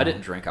don't If know. I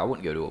didn't drink, I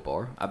wouldn't go to a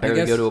bar. I barely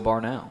guess- go to a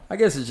bar now. I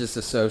guess it's just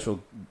a social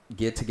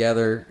get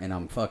together, and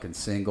I'm fucking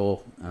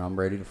single, and I'm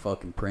ready to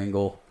fucking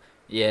Pringle.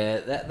 Yeah,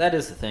 that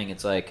is the thing.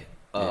 It's like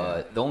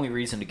the only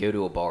reason to go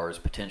to a bar is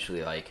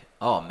potentially like,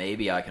 oh,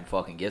 maybe I can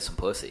fucking get some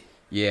pussy.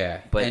 Yeah.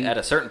 But and at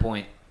a certain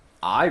point,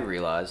 I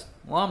realized,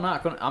 well, I'm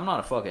not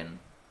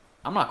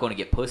going to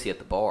get pussy at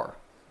the bar.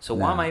 So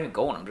why No. am I even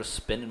going? I'm just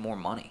spending more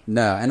money.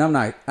 No, and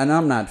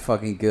I'm not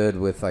fucking good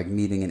with like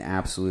meeting an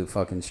absolute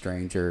fucking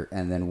stranger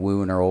and then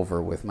wooing her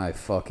over with my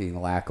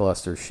fucking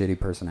lackluster shitty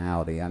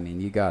personality. I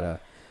mean, you gotta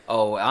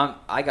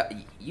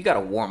You got to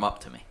warm up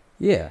to me.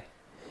 Yeah,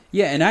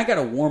 and I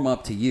gotta warm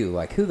up to you.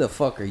 Like, who the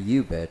fuck are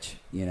you, bitch?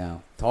 You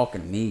know,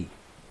 talking to me.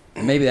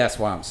 And maybe that's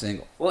why I'm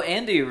single. Well,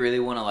 and do you really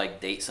want to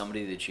like date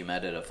somebody that you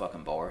met at a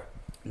fucking bar?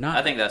 Not,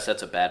 I think that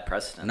sets a bad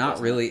precedent. not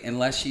doesn't really, it?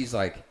 unless she's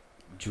like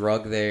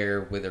drugged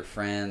there with her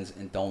friends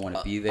and don't want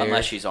to be there.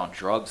 Unless she's on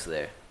drugs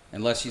there.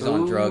 Unless she's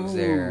on drugs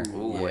there.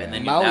 Ooh, Yeah. and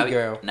then Molly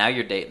girl. now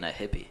you're dating a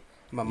hippie.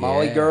 I'm a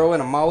Molly Yeah. girl in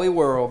a Molly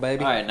world,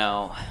 baby.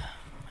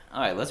 All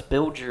right, let's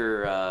build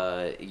your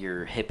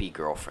hippie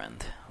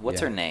girlfriend.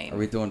 What's Yeah. her name? Are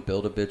we doing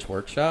Build a Bitch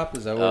Workshop?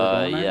 Is that what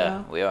we're doing right yeah,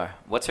 now? we are.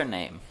 What's her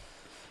name?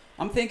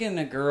 I'm thinking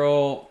a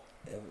girl,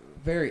 a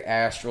very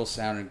astral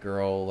sounding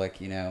girl,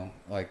 like, you know,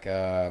 like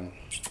I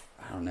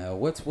don't know.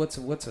 What's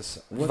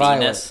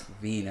Venus.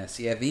 Venus.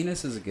 Yeah,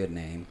 Venus is a good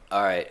name.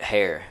 All right,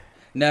 hair.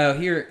 No,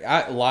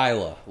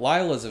 Lila.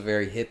 Lila's a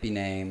very hippie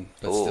name,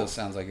 but Ooh. still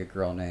sounds like a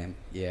girl name.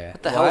 Yeah.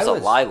 What the hell is a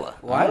Lila?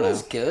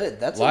 Lila's good.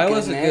 That's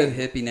Lila's a a good name.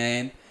 good hippie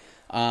name.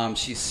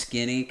 She's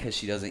skinny because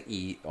she doesn't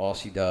eat. All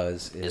she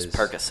does Is is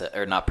Percocet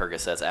or not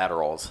Percocets?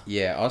 Adderalls.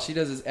 Yeah, all she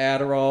does is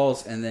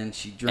Adderalls, and then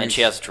she drinks. And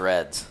she has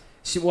dreads.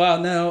 Well,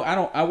 no,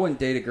 I wouldn't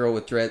date a girl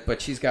with dread,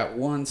 but she's got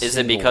one. Is it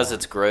single because one.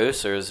 it's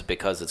gross or is it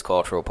because it's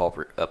cultural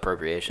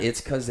appropriation? It's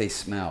because they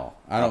smell.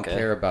 I don't Okay.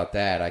 care about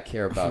that. I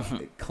care about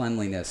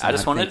cleanliness. I and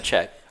just wanted to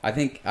check.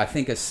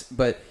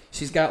 But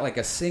she's got like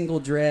a single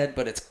dread,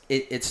 but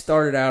it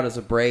started out as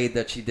a braid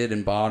that she did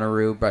in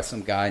Bonnaroo by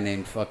some guy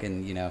named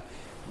fucking, you know,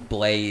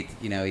 Blade.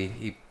 You know,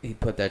 he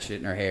put that shit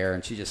in her hair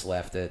and she just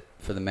left it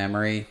for the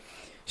memory.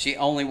 She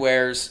only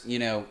wears, you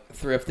know,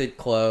 thrifted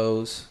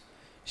clothes.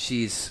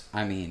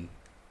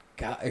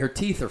 God, her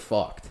teeth are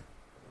fucked.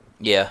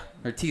 Yeah.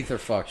 Her teeth are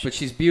fucked, but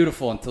she's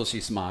beautiful until she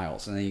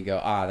smiles, and then you go,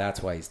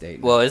 that's why he's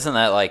dating her. Well, isn't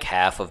that like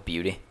half of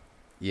beauty?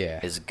 Yeah.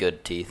 Is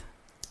good teeth.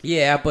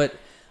 Yeah, but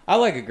I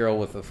like a girl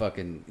with a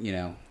fucking, you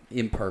know,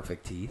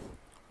 imperfect teeth.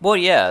 Well,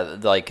 yeah,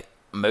 like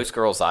most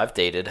girls I've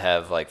dated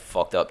have like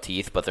fucked up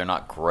teeth, but they're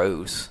not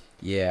gross.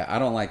 Yeah, I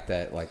don't like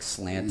that, like,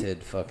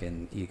 slanted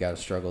fucking, you gotta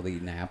struggle to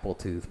eat an apple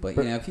tooth. But,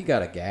 you know, if you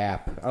got a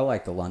gap, I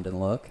like the London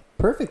look.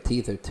 Perfect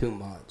teeth are too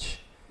much.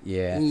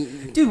 Yeah.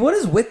 Dude, what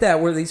is with that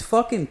where these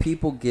fucking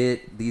people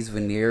get these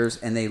veneers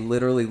and they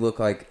literally look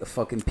like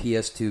fucking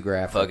PS2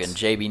 graphics? Fucking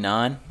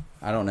JB9.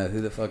 I don't know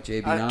who the fuck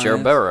JB9 Joe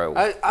is. Burrow.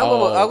 I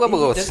love a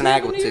little does he have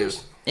snaggle too.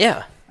 veneers?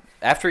 Yeah.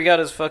 After he got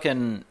his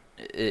fucking...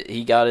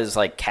 He got his,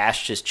 like,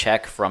 cashed his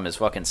check from his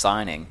fucking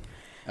signing.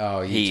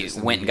 Oh, He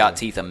just went and got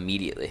teeth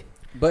immediately.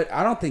 But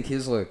I don't think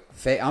his look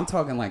fake. I'm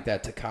talking like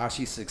that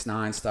Tekashi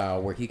 6ix9ine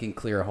style where he can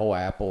clear a whole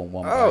apple in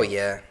one bite. Oh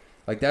yeah.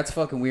 Like, that's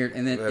fucking weird.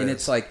 And then That and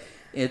is.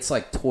 it's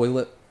like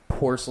toilet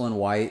porcelain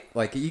white.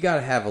 Like, you got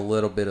to have a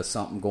little bit of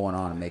something going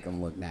on to make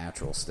them look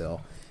natural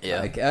still. Yeah.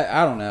 Like,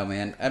 I don't know,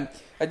 man.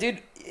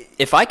 Dude,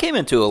 If I came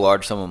into a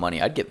large sum of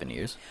money, I'd get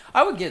veneers.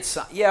 I would get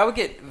I would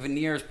get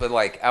veneers, but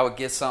like I would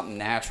get something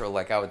natural.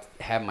 Like I would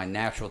have my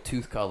natural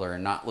tooth color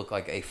and not look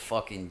like a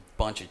fucking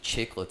bunch of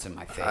chiclets in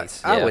my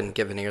face. I Yeah. wouldn't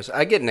get veneers.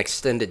 I get an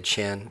extended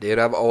chin, dude.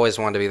 I've always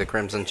wanted to be the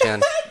Crimson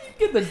Chin.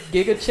 Get the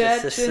Giga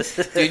Chad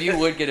shit. Dude, you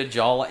would get a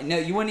jawline. No,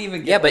 you wouldn't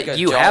even get Yeah, but like a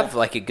you jaw. have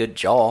like a good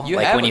jaw. You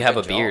like have when a you have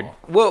a good beard. jaw.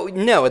 Well,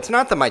 no, it's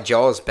not that my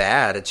jaw is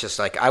bad. It's just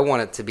like I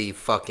want it to be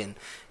fucking.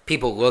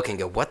 People look and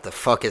go, "What the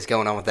fuck is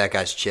going on with that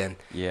guy's chin?"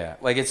 Yeah,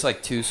 like it's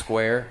like too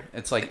square.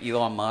 It's like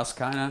Elon Musk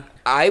kind of.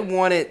 I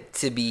want it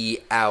to be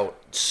out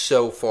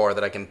so far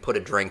that I can put a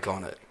drink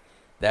on it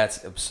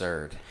That's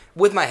absurd.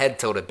 with my head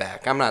tilted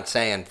back. I'm not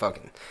saying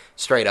fucking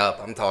straight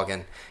up. I'm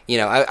talking, you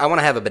know, I want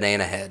to have a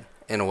banana head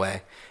in a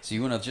way. So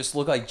you want to just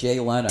look like Jay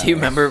Leno? Do you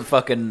remember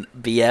fucking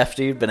BF,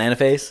 dude? Banana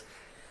Face?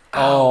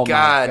 Oh,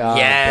 God, my God,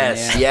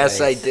 yes, Banana yes,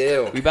 Face. I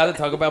do. We about to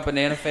talk about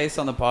Banana Face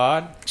on the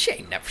pod? She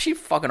ain't never. She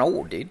fucking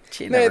old, dude.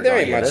 She ain't There, never there gonna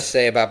ain't hear much to this.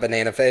 say about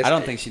banana face. I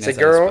don't think she It's knows a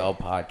girl. how to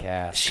spell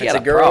podcast. She It's had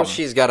a a girl. problem.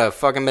 She's got a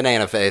fucking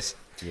banana face.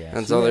 Yeah.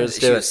 That's all there is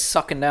She to was it.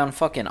 sucking down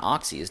fucking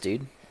oxys,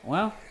 dude.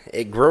 Well,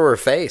 It grew her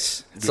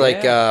face. It's Yeah.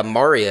 like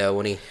Mario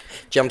when he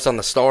jumps on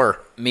the star.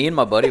 Me and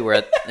my buddy were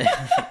at.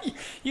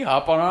 you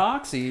hop on an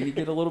oxy and you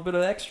get a little bit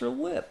of extra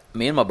lip.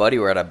 Me and my buddy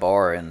were at a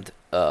bar and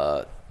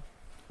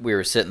we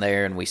were sitting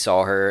there and we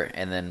saw her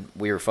and then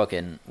we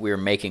were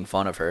making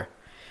fun of her,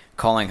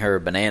 calling her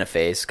banana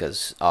face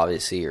because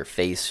obviously her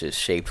face is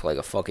shaped like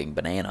a fucking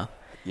banana.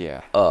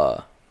 Yeah.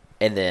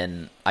 And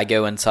then I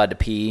go inside to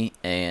pee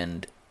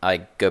and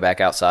I go back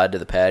outside to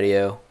the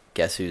patio.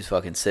 Guess who's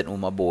fucking sitting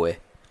with my boy?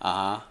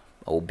 Uh-huh.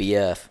 Old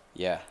BF.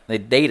 Yeah. They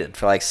dated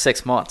for like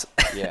 6 months.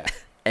 Yeah.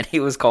 and he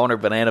was calling her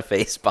banana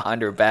face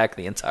behind her back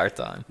the entire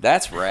time.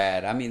 That's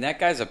rad. I mean, that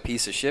guy's a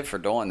piece of shit for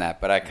doing that,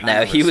 but I kind of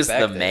No, he was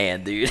respect the it.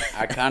 man, dude.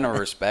 I kind of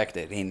respect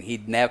it. And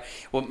he'd never.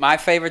 Well, my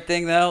favorite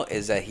thing though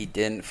is that he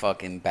didn't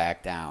fucking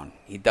back down.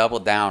 He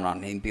doubled down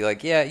on it. He'd be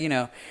like, "Yeah, you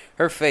know,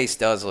 her face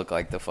does look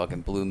like the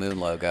fucking Blue Moon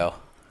logo."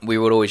 We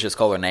would always just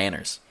call her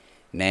Nanners.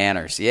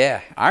 Nanners,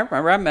 yeah. I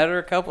remember I met her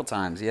a couple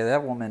times. Yeah,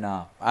 that woman.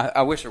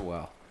 I wish her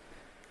well.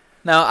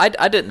 No,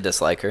 I didn't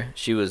dislike her.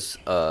 She was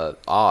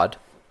odd,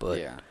 but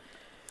Yeah.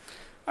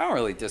 I don't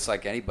really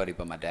dislike anybody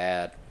but my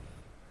dad.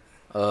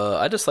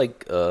 I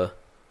dislike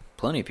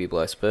plenty of people,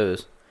 I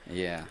suppose.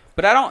 Yeah,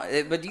 but I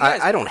don't. But do you guys?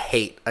 I don't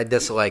hate. I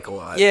dislike a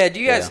lot. Yeah. Do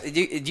you guys? Do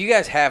you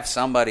guys have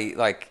somebody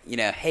like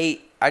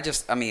hate?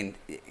 I mean,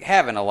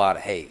 having a lot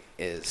of hate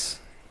is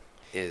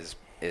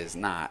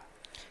not.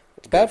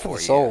 It's bad good for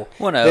the you. soul.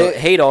 Well, no, They-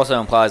 hate also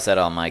implies that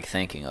I'm like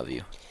thinking of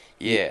you.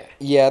 Yeah.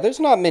 Yeah, there's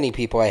not many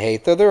people I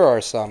hate, though there are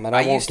some, and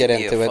I won't used get to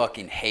be into a it.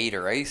 fucking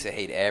hater. I used to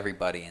hate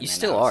everybody. And You then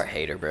still I was- are a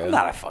hater, bro. I'm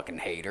not a fucking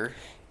hater.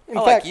 In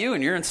I fact- like you,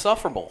 and you're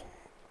insufferable.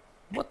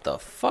 What the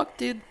fuck,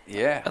 dude?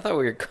 Yeah.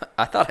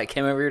 I thought I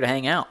came over here to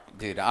hang out.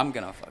 Dude, I'm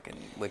gonna fucking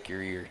lick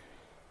your ear.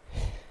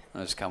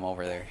 I'll just come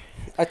over there.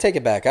 I take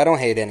it back. I don't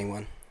hate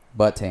anyone.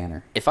 But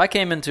Tanner. If I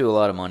came into a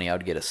lot of money, I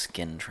would get a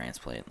skin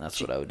transplant.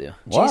 That's what I would do.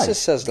 Why? Jesus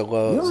says the You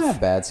don't lows.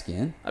 have bad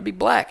skin. I'd be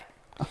black.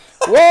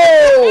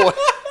 Whoa!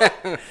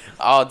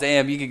 Oh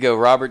damn, you could go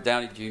Robert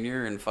Downey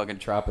Jr. and fucking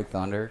Tropic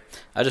Thunder.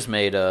 I just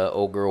made a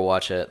old girl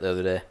watch that the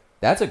other day.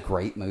 That's a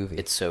great movie.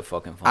 It's so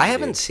fucking funny. I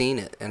haven't dude. seen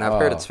it, and I've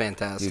heard it's Oh,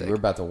 fantastic. Dude, we're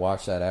about to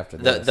watch that after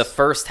The this. the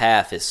first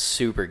half is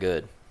super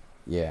good.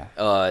 Yeah.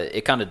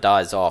 It kind of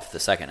dies off the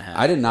second half.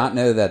 I did not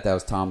know that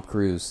was Tom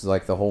Cruise,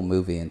 like the whole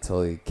movie,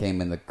 until he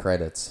came in the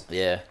credits.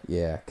 Yeah.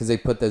 Yeah, because they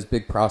put those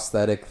big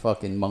prosthetic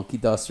fucking monkey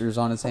dusters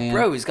on his hand.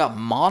 Bro, he's got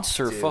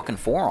monster fucking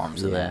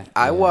forearms in Yeah. that.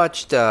 I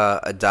watched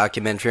a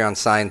documentary on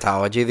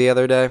Scientology the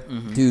other day.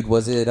 Dude,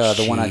 was it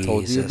the one I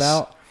told you Jesus.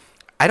 about?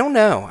 I don't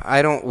know.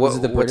 I don't. Was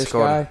it the what's British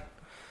called? guy?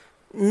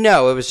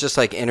 No, it was just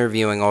like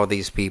interviewing all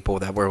these people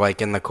that were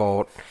like in the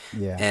cult.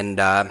 Yeah. And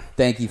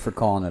Thank you for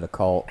calling it a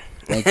cult.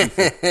 Thank you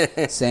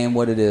for saying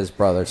what it is,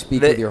 brother.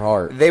 Speak they, with your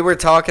heart. They were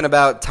talking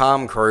about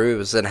Tom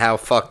Cruise and how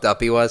fucked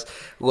up he was.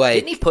 Like,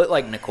 Didn't he put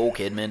like Nicole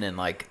Kidman in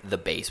like the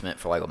basement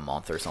for like a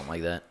month or something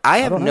like that? I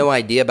have don't no know.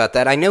 idea about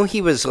that. I know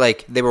he was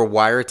like, they were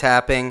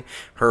wiretapping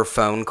her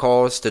phone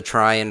calls to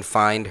try and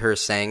find her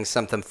saying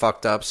something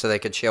fucked up so they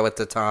could show it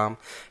to Tom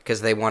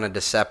because they wanted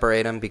to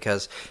separate him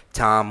because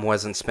Tom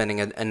wasn't spending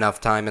enough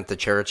time at the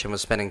church and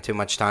was spending too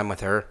much time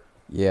with her.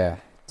 Yeah.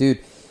 Dude,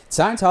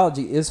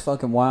 Scientology is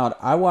fucking wild.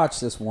 I watched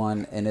this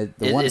one, and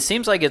It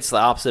seems like it's the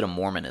opposite of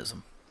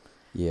Mormonism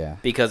Yeah.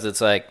 because it's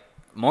like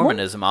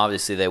Mormonism.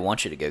 Obviously, they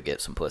want you to go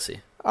get some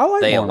pussy. I like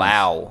They Mormons.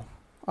 allow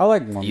I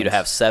like Mormons. you to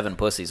have 7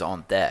 pussies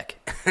on deck.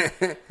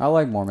 I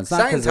like Mormons.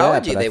 Not 'cause of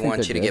that, Scientology, but I they think want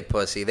they're you to good. get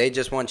pussy. They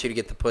just want you to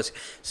get the pussy.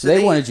 So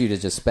They wanted you to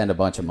just spend a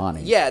bunch of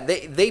money. Yeah,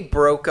 they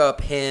broke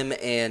up him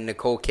and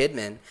Nicole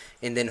Kidman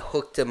and then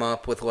hooked him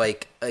up with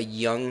like a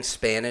young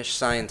Spanish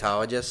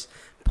Scientologist.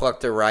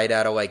 Plucked her right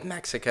out of like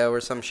Mexico or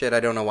some shit.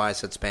 I don't know why I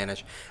said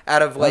Spanish.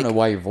 Out of I like, don't know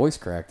why your voice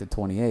cracked at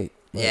 28.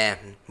 yeah,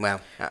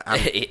 well, I'm,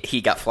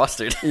 He got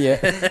flustered.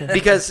 Yeah.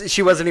 because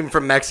she wasn't even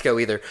from Mexico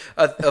either.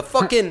 A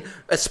fucking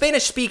a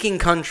Spanish speaking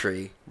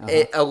country,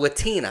 a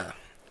Latina,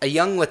 a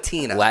young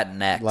Latina.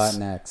 Latinx.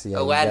 Latinx. Yeah.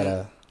 A you Latin-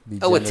 gotta be a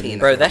gender Latina.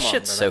 Bro, that Come on,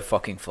 shit's brother. so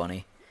fucking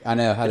funny. I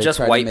know how they Just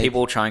try white to make,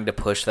 people trying to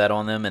push that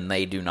on them, and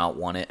they do not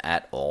want it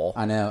at all.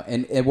 I know,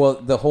 and well,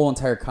 the whole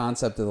entire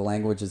concept of the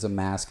language is a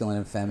masculine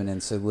and feminine.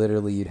 So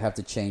literally, you'd have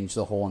to change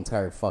the whole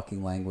entire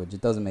fucking language.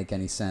 It doesn't make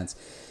any sense.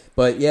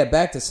 But yeah,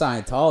 back to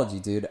Scientology,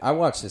 dude. I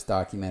watched this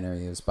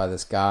documentary. It was by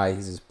this guy.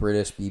 He's this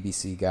British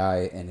BBC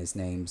guy, and his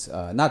name's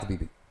not to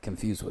be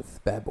confused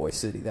with Bad Boy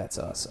City. That's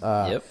us.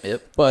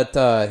 Yep. But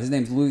his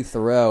name's Louis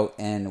Theroux,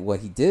 and what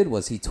he did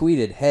was he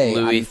tweeted,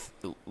 "Hey,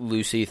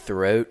 Lucy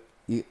Throat.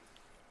 You-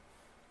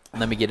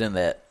 Let me get in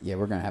that. yeah,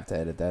 we're gonna have to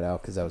edit that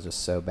out because that was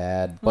just so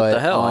bad." What But the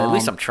hell? At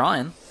least um, I'm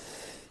trying.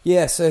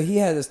 Yeah, so he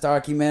had this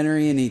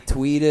documentary, and he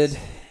tweeted.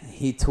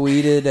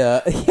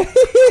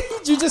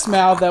 Did you just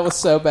mouth? That was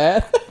so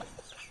bad.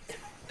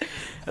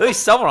 At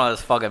least someone on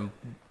this fucking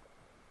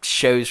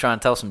show's trying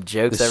to tell some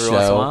jokes The every once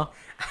in a show. while.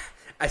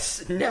 I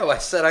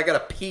said I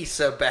got to pee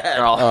so bad.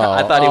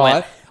 I thought he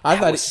went. I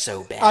That thought was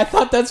so bad. I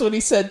thought that's what he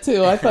said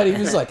too. I thought he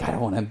was like, I don't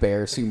want to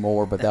embarrass you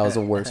more, but that was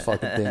the worst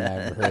fucking thing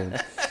I ever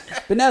heard.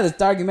 But now this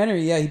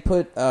documentary, yeah, he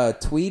put a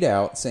tweet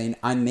out saying,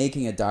 "I'm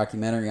making a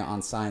documentary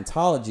on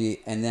Scientology,"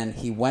 and then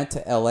he went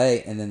to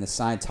L.A. and then the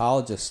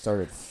Scientologists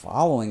started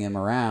following him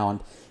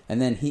around,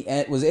 and then he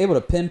was able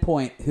to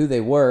pinpoint who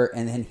they were,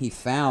 and then he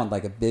found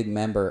like a big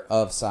member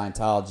of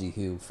Scientology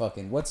who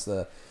fucking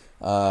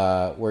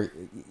where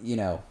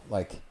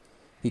like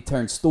he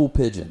turned stool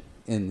pigeon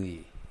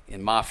in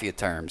In mafia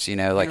terms, like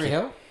Henry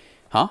Hill?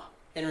 huh?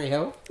 Henry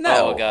Hill?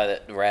 No. Oh, God,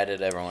 that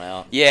ratted everyone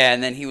out. Yeah,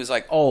 and then he was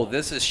like, "Oh,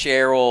 this is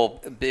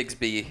Cheryl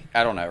Bigsby.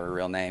 I don't know her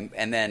real name."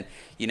 And then,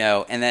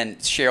 and then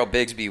Cheryl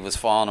Bigsby was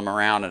following him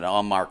around in an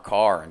unmarked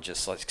car and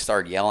just like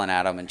started yelling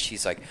at him. And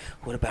she's like,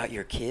 "What about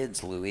your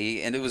kids,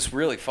 Louis?" And it was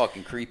really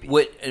fucking creepy.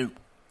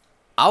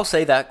 I'll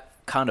say that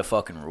kind of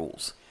fucking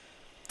rules.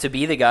 To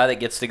be the guy that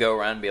gets to go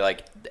around and be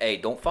like, "Hey,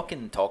 don't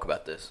fucking talk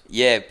about this."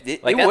 Yeah,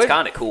 that's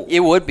kind of cool. It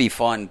would be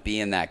fun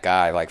being that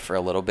guy, like for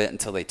a little bit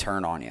until they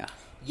turn on you.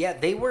 Yeah,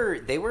 they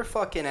were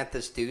fucking at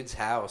this dude's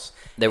house.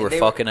 They were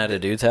fucking at a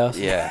dude's house?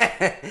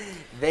 Yeah.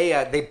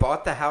 They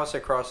bought the house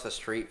across the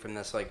street from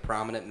this like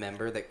prominent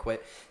member that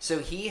quit. So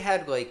he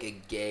had like a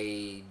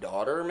gay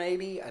daughter,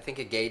 maybe. I think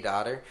a gay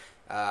daughter.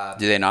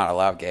 Do they not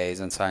allow gays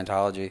in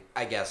Scientology?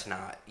 I guess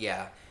not.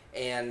 Yeah.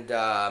 And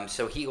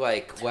so he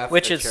like left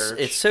Which the is church.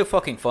 it's so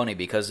fucking funny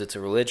because it's a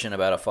religion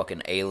about a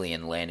fucking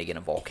alien landing in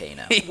a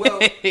volcano. Well,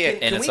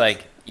 And it's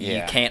like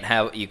Yeah.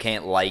 you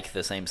can't like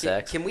the same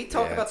sex. Can we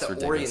talk Yeah, about it's the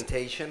ridiculous.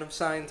 orientation of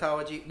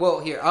Scientology? Well,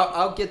 here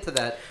I'll get to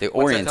that. The once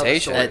I tell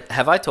orientation? story.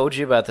 Have I told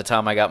you about the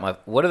time I got my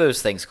what are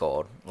those things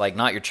called? Like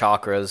not your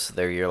chakras,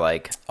 they're your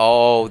like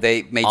Oh,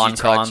 they made you touch.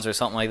 oncons or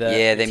something like that.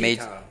 Yeah, they made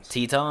Tetons.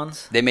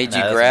 Tetons. they made No,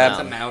 you that's a grab. It's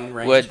a mountain. mountain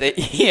range. What they,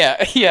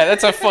 yeah,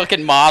 that's a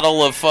fucking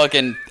model of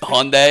fucking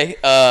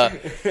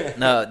Hyundai.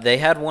 No, they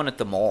had one at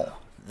the mall.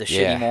 The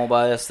Yeah. shitty mall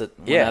by us that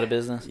went Yeah. out of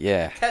business.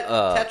 Yeah.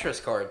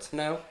 Tetris cards,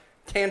 no?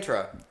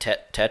 Tantra.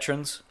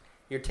 Tetrans.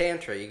 Your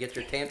Tantra. You get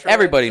your Tantra.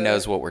 Everybody right?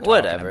 knows what we're talking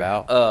Whatever.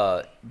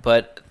 about.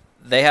 But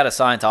they had a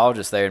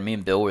Scientologist there, and me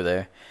and Bill were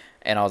there.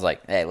 And I was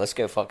like, hey, let's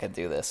go fucking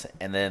do this.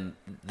 And then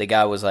the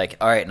guy was like,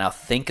 all right, now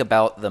think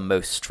about the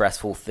most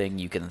stressful thing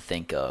you can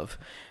think of.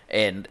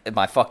 And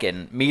my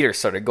fucking meter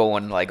started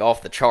going, like,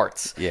 off the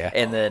charts. Yeah.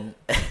 And then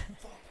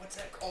What's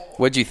that called?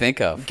 What'd you think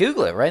of?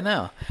 Google it right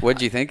now.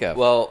 What'd you think of?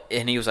 Well,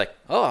 and he was like,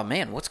 oh,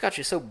 man, what's got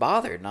you so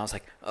bothered? And I was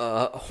like,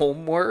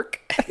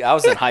 homework. I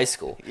was in high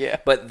school. Yeah.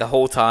 But the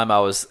whole time I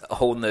was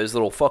holding those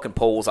little fucking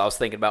poles, I was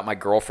thinking about my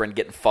girlfriend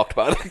getting fucked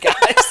by other guys.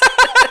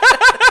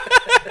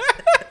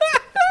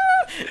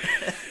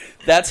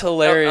 That's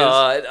hilarious.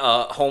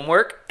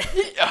 Homework.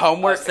 I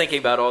Homework. was thinking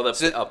about all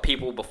the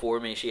people before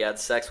me she had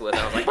sex with.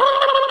 And I was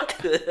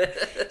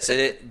like, So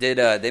did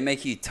they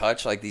make you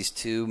touch like these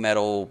two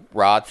metal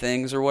rod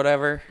things or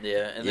whatever?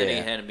 yeah. And then he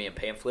Yeah. handed me a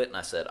pamphlet, and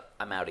I said,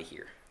 I'm out of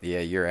here. Yeah,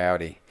 you're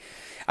outie.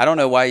 I don't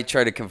know why he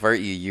tried to convert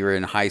you. You were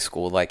in high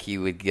school, like he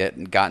would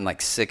gotten like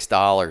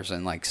 $6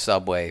 and like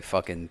Subway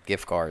fucking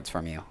gift cards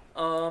from you.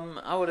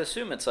 I would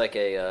assume it's like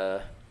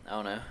a, I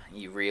don't know,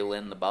 you reel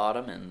in the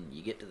bottom and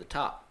you get to the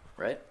top,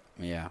 right?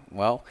 Yeah.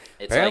 Well,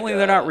 It's apparently like,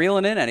 they're not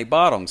reeling in any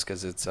bottoms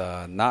because it's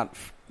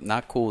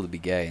not cool to be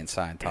gay in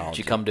Scientology. Did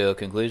you come to a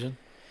conclusion?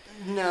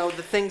 No,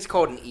 the thing's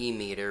called an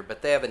E-meter,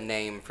 but they have a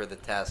name for the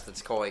test.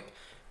 It's called like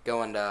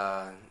going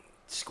to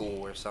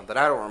school or something.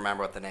 I don't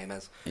remember what the name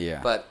is.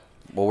 Yeah. But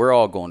Well, we're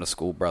all going to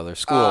school, brother.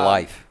 School of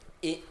life.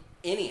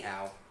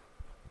 anyhow,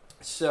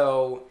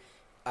 so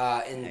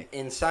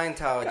in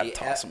Scientology, Gotta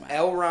toss 'em out.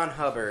 L. Ron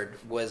Hubbard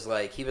was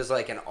like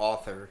an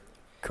author,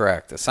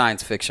 Correct. A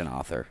science fiction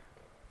author.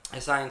 a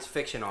science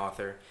fiction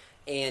author,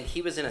 and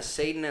he was in a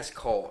Satanist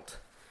cult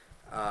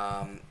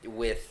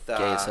with Gay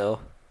as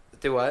hell?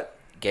 Do what?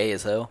 Gay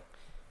as hell?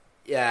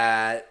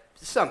 Yeah,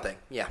 something.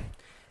 Yeah.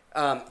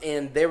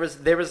 And there was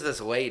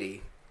this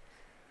lady,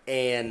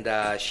 and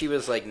she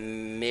was like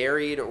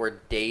married or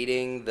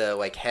dating the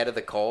like head of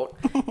the cult,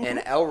 and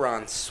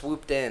Elron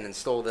swooped in and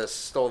stole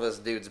this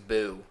dude's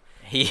boo.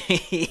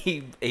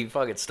 He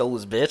fucking stole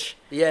his bitch?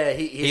 Yeah,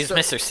 He's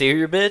Mr.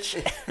 Serious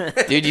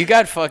bitch? Dude, you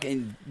got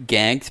fucking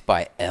ganked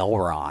by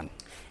Elron.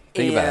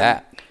 Think about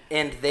that.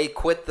 And they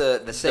quit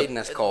the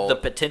Satanist cult. The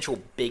potential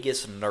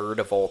biggest nerd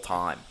of all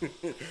time.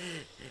 and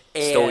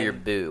Stole your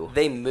boo.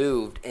 They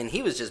moved, and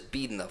he was just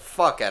beating the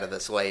fuck out of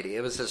this lady.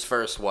 It was his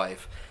first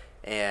wife,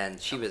 and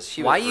she was.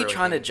 Why are you really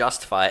trying to mean.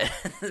 justify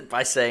it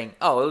by saying,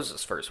 "Oh, it was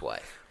his first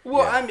wife"?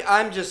 Well,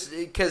 I'm just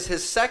because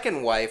his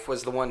second wife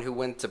was the one who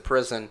went to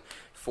prison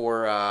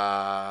for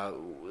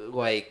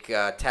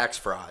tax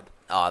fraud.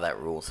 Oh, that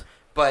rules.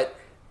 But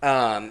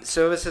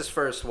so it was his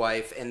first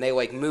wife, and they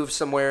like moved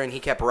somewhere, and he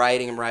kept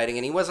writing,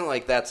 and he wasn't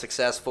like that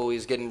successful. He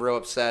was getting real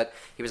upset.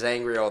 He was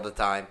angry all the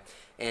time,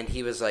 and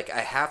he was like,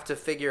 I have to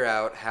figure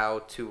out how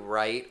to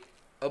write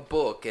a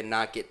book and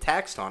not get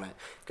taxed on it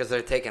because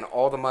they're taking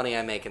all the money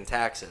I make in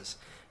taxes.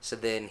 So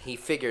then he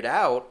figured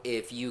out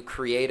if you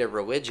create a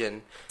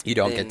religion, You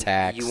don't then get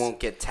taxed. You won't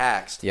get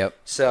taxed. Yep.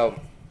 So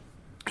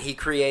he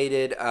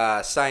created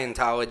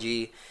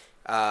Scientology,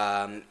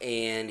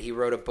 and he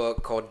wrote a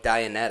book called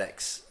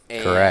Dianetics.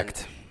 And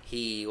Correct.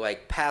 He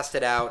like passed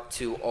it out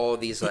to all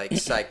these like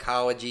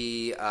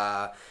psychology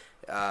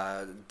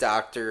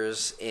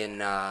doctors in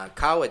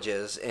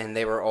colleges, and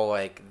they were all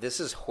like, "This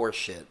is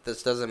horseshit.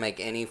 This doesn't make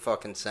any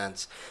fucking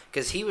sense."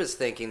 Because he was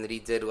thinking that he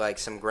did like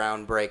some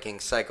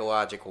groundbreaking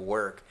psychological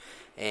work,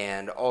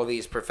 and all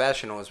these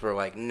professionals were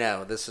like,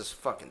 "No, this is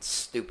fucking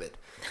stupid."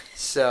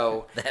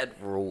 So That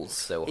rules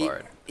so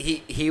hard.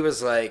 he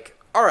was like,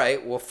 all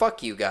right, well,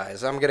 fuck you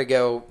guys. I'm going to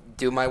go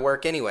do my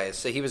work anyways.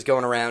 So he was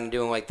going around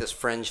doing like this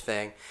fringe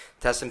thing,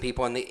 testing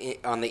people on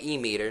the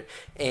E-meter,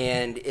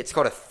 and it's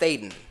called a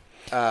Thetans.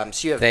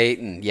 So you have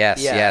Thetan,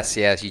 yes, Yeah.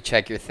 yes. You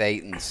check your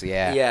Thetans,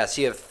 yeah. Yeah,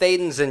 so you have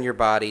Thetans in your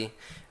body,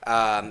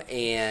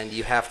 and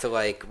you have to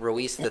like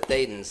release the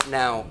Thetans.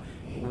 Now,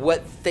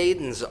 what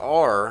Thetans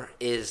are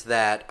is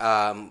that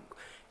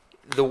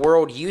the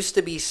world used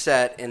to be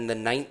set in the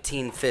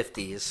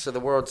 1950s. So the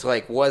world's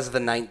like was the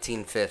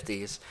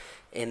 1950s,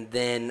 and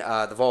then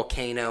the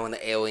volcano and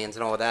the aliens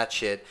and all of that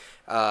shit.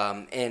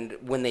 And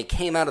when they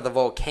came out of the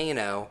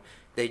volcano,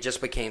 they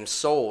just became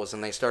souls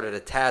and they started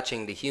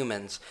attaching to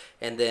humans.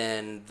 And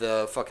then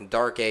the fucking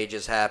Dark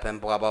Ages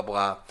happened, blah, blah,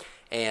 blah.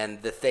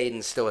 And the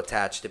Thetans still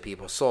attached to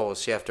people's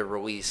souls. So you have to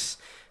release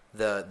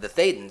the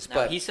Thetans. Now,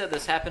 but he said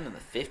this happened in the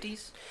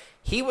 50s?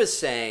 he was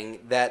saying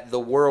that the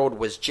world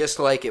was just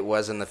like it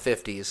was in the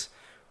 50s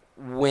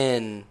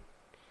when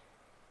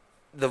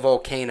the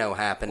volcano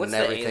happened What's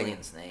and the everything.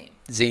 alien's name?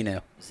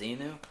 Xenu.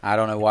 Xenu? I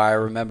don't know why I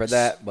remember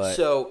that, but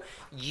So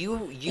you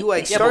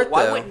like Yeah, start but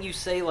why though. wouldn't you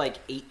say like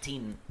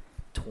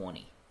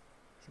 1820?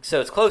 So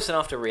it's close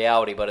enough to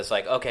reality, but it's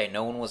like, okay,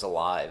 no one was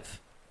alive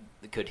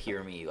that could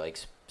hear me like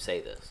say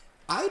this.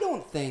 I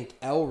don't think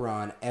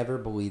Elron ever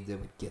believed it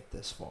would get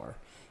this far.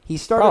 He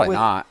started Probably with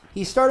not.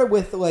 He started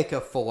with like a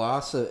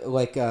philosophy,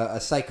 like a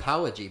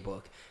psychology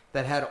book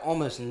that had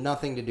almost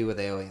nothing to do with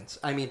aliens.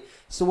 I mean,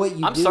 so what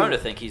you I'm do? starting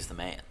to think he's the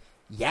man.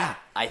 Yeah,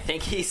 I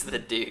think he's the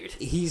dude.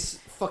 he's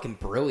fucking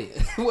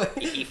brilliant.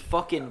 He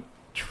fucking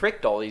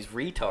tricked all these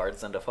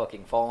retards into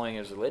fucking following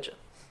his religion.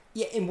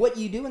 Yeah, and what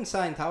you do in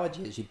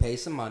Scientology is you pay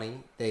some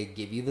money, they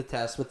give you the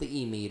test with the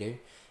E-meter,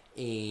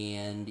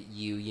 and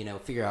you know,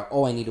 figure out,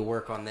 oh, I need to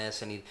work on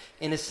this, and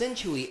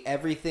essentially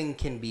everything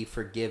can be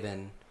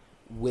forgiven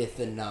with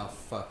enough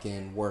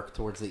fucking work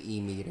towards the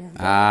E-meter. Isn't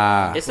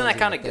that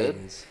kind of good?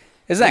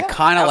 isn't that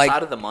kind of Outside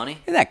like of the money?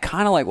 isn't that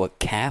kind of like what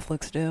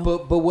Catholics do?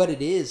 But what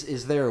it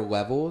is there are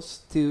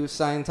levels to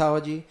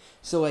Scientology.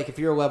 So like if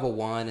you're a level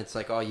 1, it's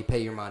like, oh, you pay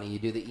your money, you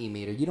do the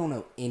E-meter, you don't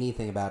know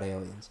anything about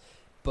aliens.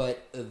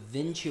 But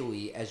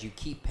eventually, as you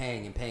keep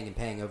paying and paying and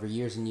paying over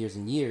years and years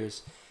and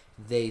years,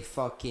 they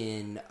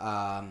fucking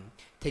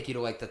take you to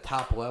like the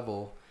top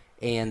level,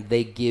 and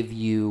they give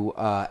you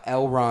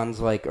Elron's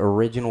like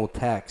original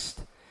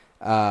text.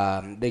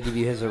 They give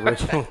you his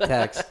original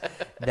text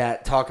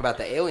that talk about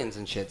the aliens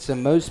and shit. So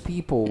most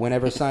people,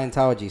 whenever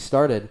Scientology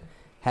started,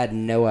 had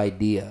no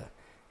idea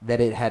that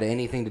it had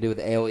anything to do with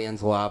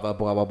aliens, lava,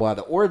 blah, blah, blah.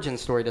 The origin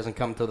story doesn't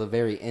come till the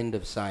very end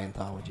of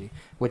Scientology,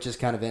 which is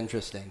kind of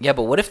interesting. Yeah,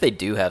 but what if they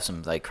do have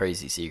some like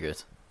crazy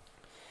secrets?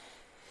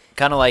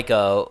 Kind of like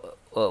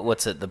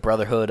what's it? The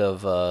Brotherhood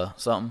of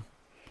something,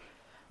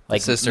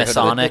 like Sisterhood of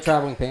The Masonic,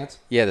 Traveling Pants?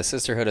 Yeah, the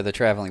Sisterhood of the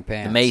Traveling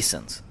Pants. the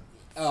Masons.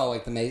 Oh,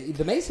 like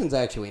the Masons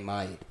actually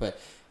might, but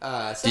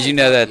Did you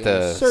know that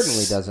Scientology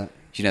certainly doesn't.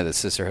 Did you know the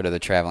Sisterhood of the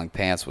Traveling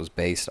Pants was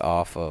based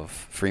off of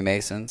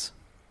Freemasons?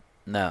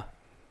 No,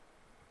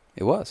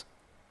 It was.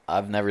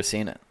 I've never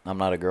seen it. I'm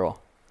not a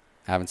girl.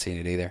 I haven't seen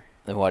it either.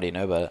 Then why do you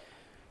know about it?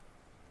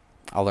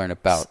 I'll learn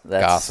about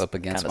That's gossip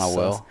against kinda my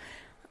will. sus.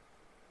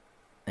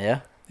 Yeah,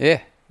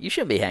 Yeah. you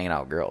shouldn't be hanging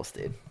out with girls,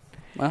 dude.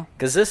 Well,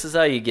 Because this is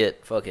how you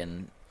get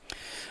fucking.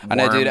 I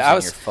know, dude. worms I in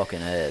was your fucking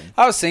head.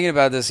 I was thinking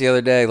about this the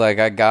other day. Like,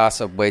 I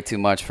gossip way too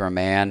much for a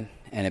man,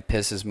 and it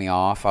pisses me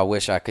off. I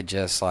wish I could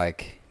just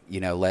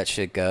let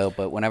shit go.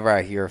 But whenever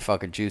I hear a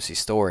fucking juicy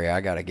story,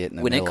 I gotta get in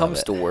the When middle it comes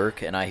of to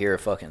work and I hear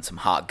fucking some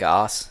hot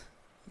goss,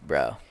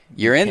 bro.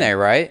 You're in there,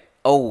 right?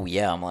 Oh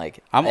yeah, I'm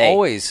like, I'm hey,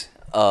 always.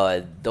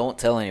 Don't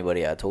tell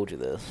anybody I told you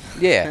this.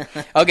 Yeah.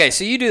 Okay,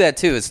 so you do that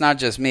too. It's not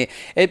just me.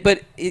 It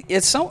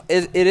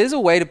is a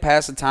way to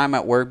pass the time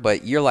at work,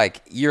 but you're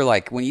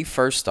like when you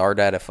first start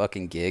at a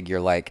fucking gig, you're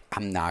like,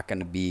 I'm not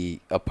gonna be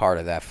a part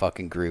of that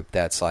fucking group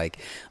that's like,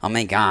 oh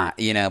my god,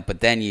 but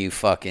then you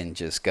fucking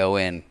just go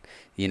in,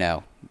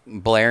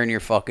 blaring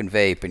your fucking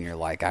vape, and you're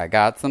like, I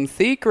got some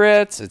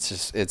secrets. It's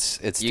just it's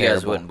You terrible.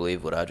 guys wouldn't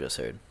believe what I just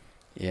heard.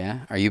 Yeah.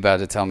 Are you about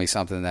to tell me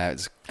something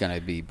that's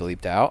gonna be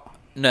bleeped out?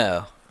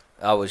 No,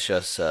 I was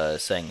just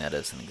saying that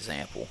as an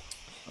example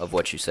of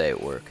what you say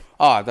at work.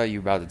 Oh, I thought you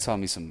were about to tell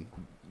me some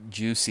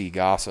juicy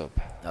gossip.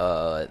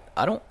 I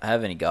don't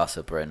have any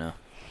gossip right now.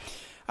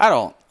 I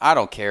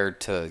don't care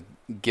to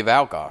give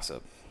out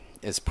gossip.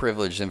 It's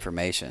privileged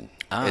information.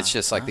 It's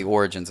just like the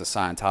origins of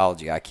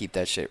Scientology. I keep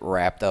that shit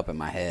wrapped up in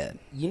my head.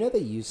 You know they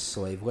use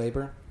slave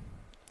labor?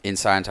 In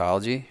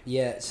Scientology?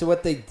 Yeah, so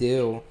what they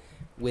do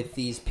with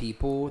these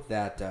people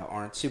that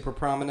aren't super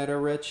prominent or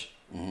rich,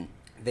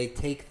 they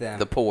take them...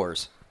 The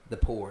pores. The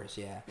pores,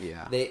 yeah.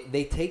 Yeah.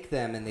 They take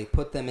them and they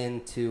put them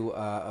into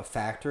a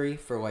factory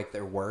for like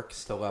their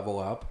works to level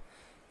up.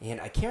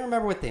 And I can't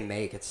remember what they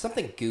make. It's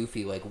something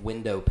goofy like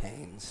window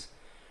panes.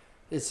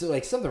 It's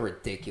like something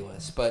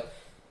ridiculous, but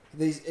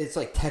it's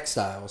like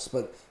textiles.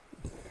 But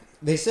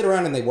they sit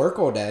around and they work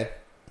all day.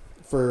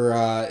 For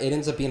it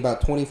ends up being about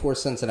 24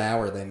 cents an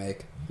hour they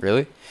make.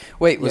 Really?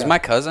 Wait, was Yeah. my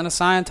cousin a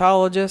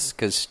Scientologist?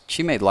 Because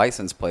she made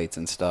license plates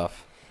and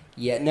stuff.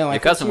 Yeah, no, I Your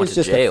think cousin she went was to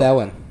just jail. a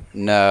felon.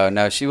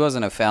 No, she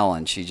wasn't a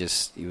felon. He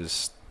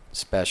was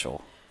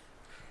special.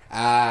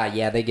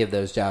 Yeah, they give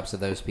those jobs to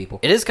those people.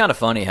 It is kind of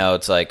funny how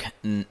it's like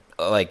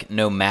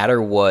no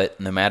matter what,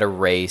 no matter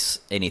race,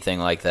 anything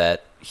like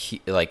that,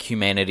 like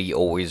humanity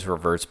always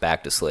reverts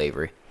back to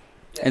slavery.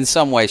 In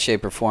some way,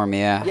 shape, or form,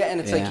 yeah. Yeah,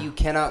 and it's like you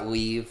cannot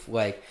leave.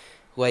 Like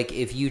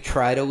if you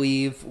try to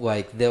leave,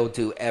 like they'll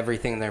do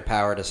everything in their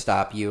power to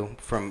stop you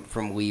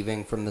from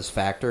leaving from this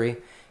factory.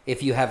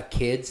 If you have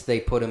kids,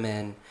 they put them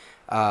in.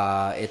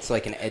 It's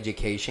like an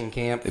education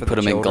camp. They for put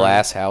the them in children.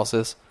 glass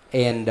houses.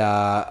 And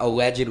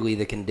allegedly,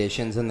 the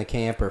conditions in the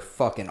camp are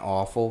fucking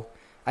awful.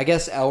 I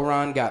guess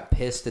Elron got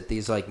pissed at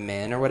these like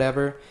men or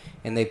whatever,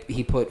 and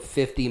he put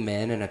 50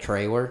 men in a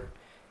trailer,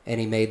 and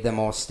he made them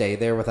all stay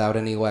there without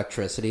any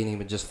electricity, and he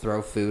would just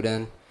throw food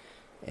in.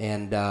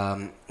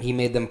 And he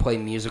made them play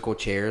musical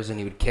chairs, and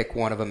he would kick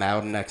one of them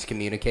out and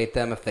excommunicate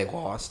them if they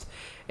lost.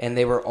 And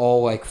they were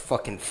all like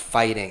fucking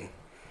fighting,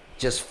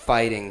 just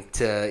fighting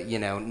to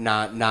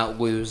not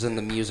lose in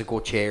the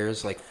musical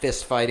chairs, like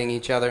fist fighting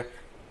each other.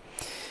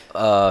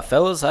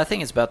 Fellas, I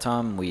think it's about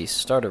time we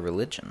start a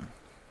religion.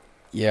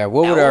 Yeah,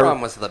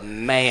 Elron was the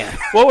man.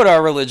 what would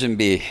our religion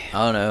be?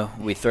 I don't know.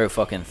 We throw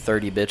fucking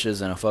 30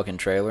 bitches in a fucking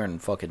trailer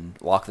and fucking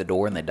lock the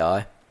door and they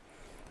die.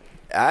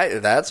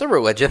 That's a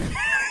religion.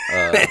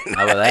 How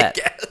about that?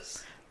 I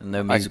guess.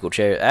 No musical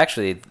chair.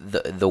 Actually,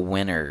 the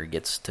winner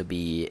gets to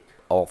be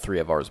all three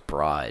of ours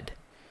bride.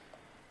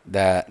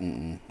 I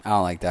don't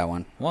like that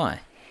one.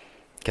 Why?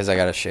 Because I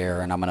got to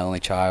share, and I'm an only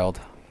child.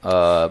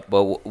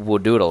 But we'll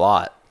do it a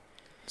lot.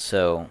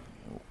 So,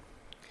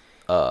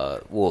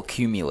 we'll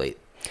accumulate.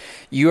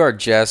 You are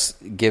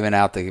just giving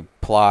out the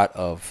plot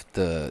of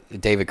the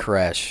David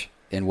Koresh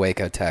in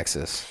Waco,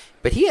 Texas.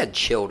 But he had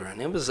children.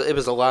 It was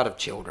a lot of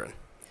children.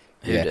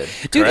 Who did?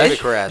 Dude, David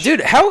Koresh.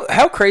 Dude,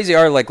 how crazy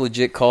are like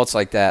legit cults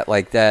like that?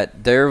 Like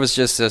that there was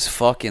just this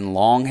fucking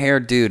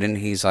long-haired dude, and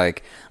he's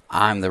like,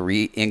 I'm the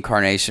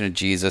reincarnation of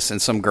Jesus.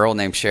 And some girl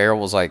named Cheryl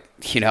was like,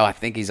 I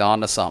think he's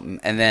on to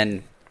something. And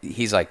then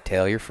he's like,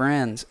 tell your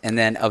friends. And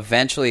then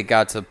eventually it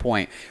got to the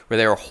point where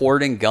they were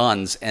hoarding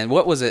guns. And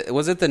what was it?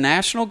 Was it the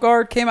National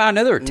Guard came out? I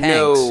know there were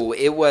tanks. No,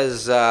 it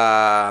was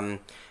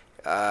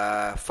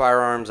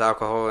firearms,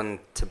 alcohol, and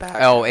tobacco.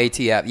 Oh,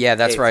 ATF. Yeah,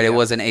 that's right. It ATF.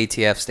 was an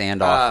ATF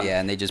standoff.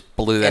 And they just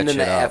blew that shit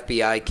up. And then the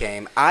FBI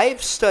came.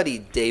 I've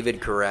studied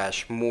David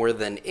Koresh more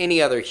than any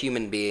other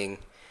human being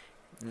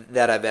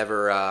that I've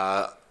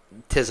ever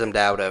tismed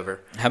out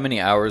over. How many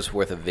hours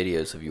worth of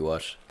videos have you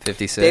watched?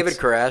 56. David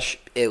Koresh,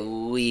 at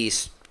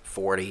least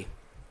 40.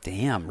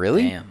 Damn,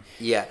 really? Damn.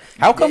 Yeah.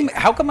 How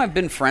come I've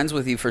been friends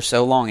with you for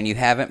so long and you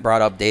haven't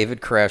brought up David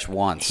Koresh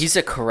once? He's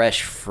a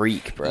Koresh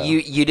freak, bro.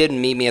 You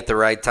didn't meet me at the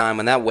right time.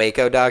 When that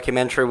Waco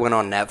documentary went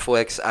on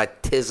Netflix, I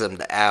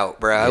tismed out,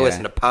 bro. I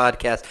listened to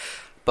podcasts.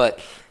 But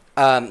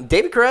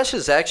David Koresh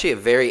is actually a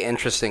very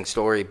interesting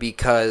story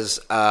because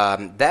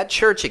that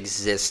church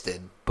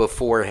existed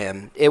before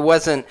him. It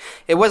wasn't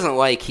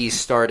like he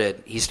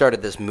started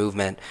this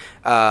movement.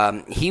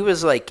 He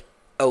was like,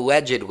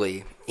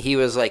 allegedly, he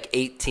was like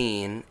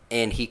 18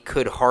 and he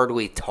could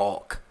hardly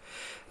talk.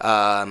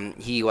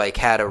 He like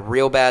had a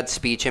real bad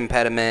speech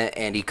impediment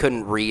and he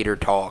couldn't read or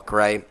talk,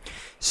 right?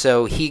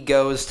 So he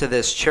goes to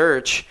this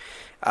church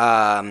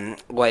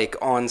like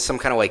on some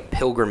kind of like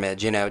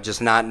pilgrimage,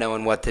 just not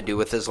knowing what to do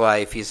with his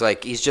life. He's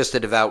just a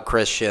devout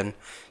Christian,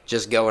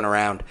 just going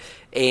around.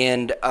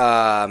 And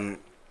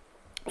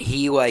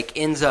he like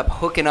ends up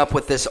hooking up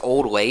with this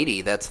old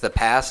lady that's the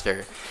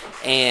pastor,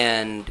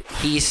 and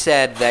he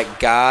said that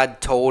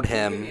God told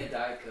him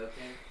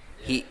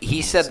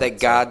he said that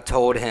God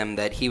told him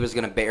that he was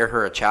going to bear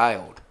her a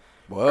child.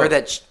 Whoa. Or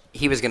that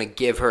he was going to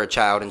give her a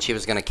child and she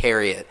was going to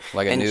carry it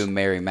like a and new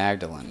Mary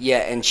Magdalene. Yeah,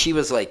 and she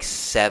was like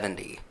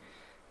 70.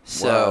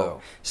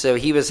 Whoa. So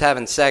he was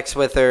having sex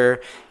with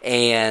her,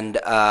 and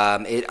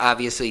it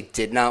obviously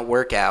did not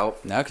work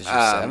out. No, because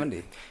she's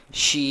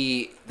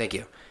 70. Thank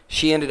you.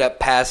 She ended up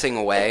passing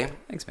away.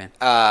 Thanks, man.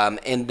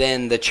 And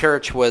then the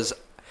church was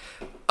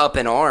up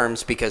in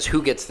arms because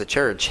who gets the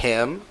church,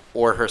 him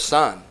or her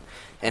son?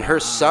 And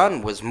her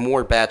son was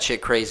more batshit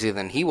crazy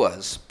than he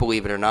was,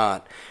 believe it or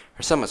not.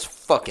 Her son was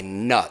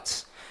fucking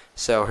nuts.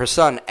 So her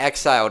son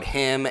exiled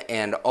him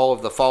and all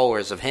of the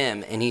followers of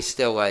him, and he's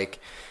still like,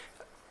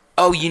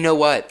 oh, you know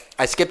what?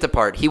 I skipped a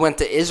part. He went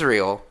to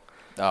Israel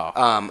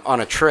on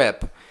a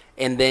trip,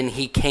 and then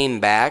he came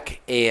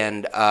back,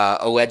 and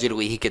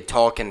allegedly he could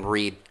talk and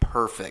read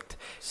perfect.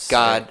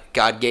 God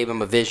gave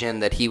him a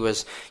vision that he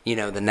was,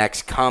 the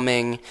next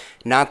coming.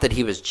 Not that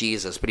he was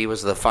Jesus, but he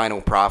was the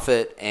final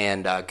prophet,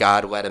 and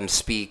God let him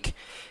speak.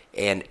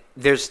 And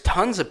there's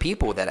tons of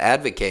people that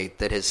advocate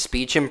that his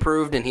speech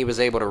improved and he was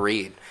able to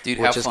read, Dude,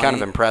 which is kind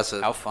of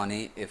impressive. How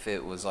funny if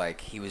it was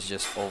like he was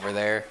just over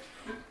there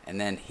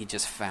and then he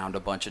just found a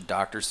bunch of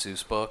Dr.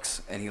 Seuss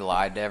books and he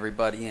lied to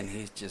everybody and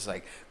he's just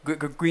like,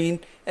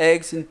 green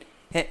eggs and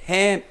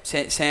ham,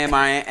 Sam,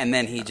 and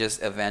then he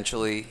just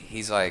eventually,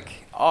 he's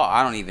like, oh,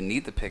 I don't even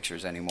need the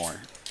pictures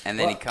anymore. And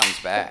then he comes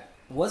back.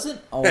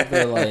 Wasn't all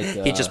the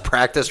like he just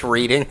practiced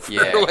reading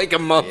for like a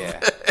month.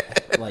 Yeah.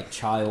 like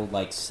child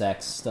like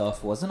sex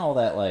stuff, wasn't all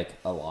that like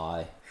a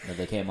lie that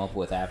they came up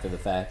with after the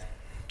fact?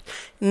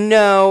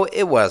 No,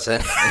 it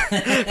wasn't.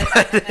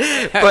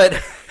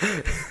 but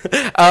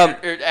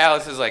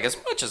Alice is like, as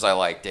much as I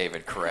like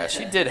David Koresh,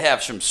 he did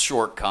have some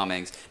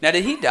shortcomings. Now,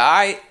 did he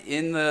die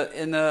in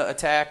the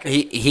attack?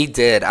 he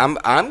did. I'm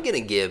gonna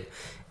give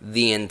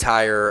the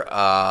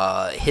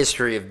entire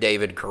history of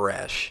David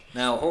Koresh.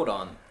 Now, hold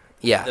on.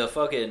 Yeah. The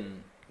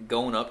fucking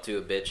going up to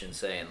a bitch and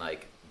saying,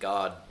 like,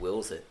 God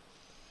wills it.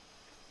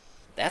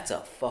 That's a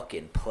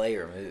fucking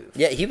player move.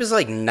 Yeah, he was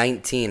like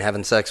 19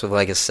 having sex with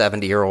like a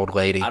 70-year-old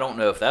lady. I don't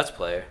know if that's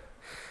player.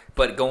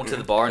 But going to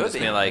the bar and just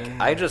being like,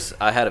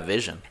 I had a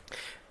vision.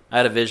 I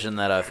had a vision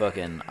that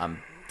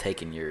I'm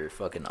taking your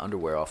fucking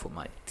underwear off with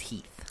my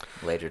teeth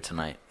later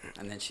tonight.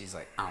 And then she's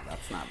like, oh,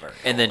 that's not very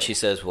And then she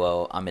says,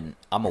 well, I'm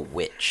a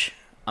witch.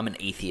 I'm an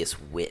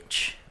atheist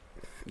witch.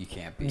 You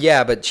can't be.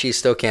 Yeah, but she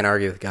still can't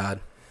argue with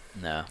God.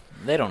 No,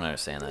 they don't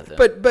understand that, though.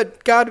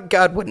 But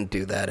God wouldn't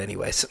do that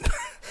anyways.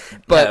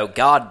 But no,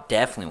 God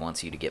definitely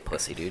wants you to get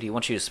pussy, dude. He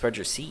wants you to spread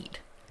your seed.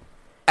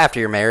 after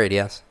you're married,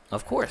 yes.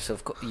 Of course.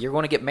 You're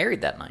going to get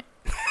married that night.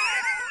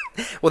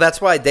 Well, that's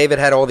why David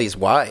had all these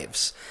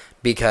wives,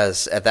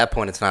 because at that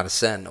point it's not a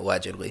sin,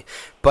 allegedly.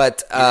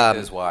 But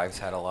his wives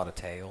had a lot of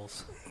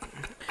tails.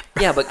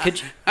 Yeah, but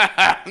could you...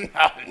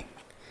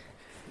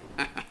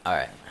 All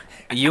right.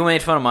 You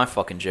made fun of my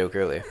fucking joke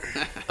earlier.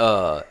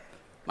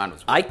 Mine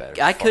was way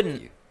better. I Fuck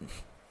couldn't... you.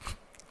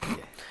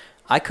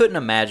 I couldn't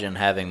imagine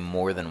having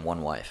more than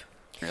one wife.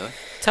 Really?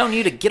 Telling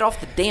you to get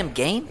off the damn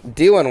game?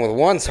 dealing with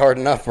one's hard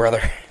enough,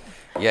 brother.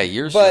 Yeah,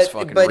 yours just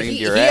fucking reamed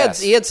your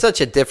ass. He had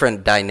such a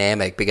different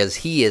dynamic because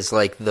he is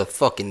like the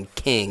fucking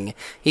king.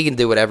 He can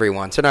do whatever he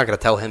wants. They're not going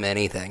to tell him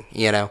anything,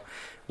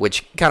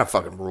 which kind of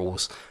fucking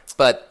rules.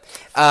 But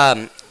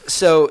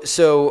so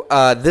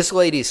this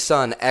lady's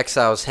son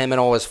exiles him and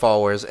all his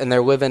followers, and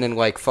they're living in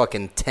like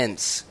fucking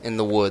tents in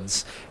the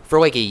woods for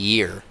like a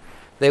year.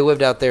 They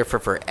lived out there for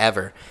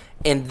forever.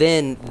 And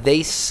then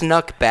they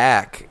snuck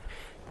back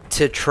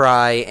to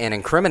try and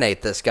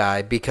incriminate this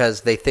guy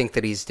because they think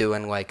that he's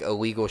doing like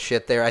illegal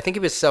shit there. I think he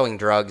was selling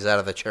drugs out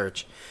of the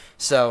church.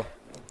 So,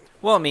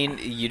 Well, I mean,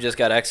 you just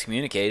got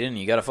excommunicated and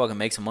you got to fucking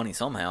make some money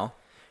somehow.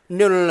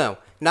 no.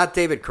 Not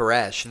David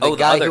Koresh. The the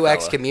guy other who fella.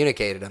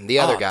 excommunicated him. The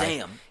other guy.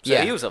 Damn. So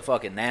yeah. he was a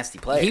fucking nasty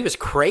player. He was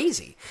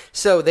crazy.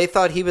 So they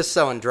thought he was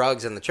selling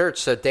drugs in the church.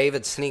 So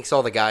David sneaks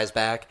all the guys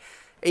back.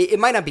 It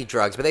might not be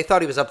drugs, but they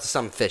thought he was up to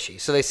something fishy.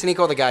 So they sneak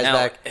all the guys now,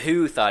 back.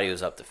 who thought he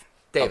was up to...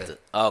 David.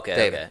 Okay,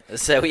 David. okay.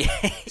 So he...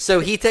 So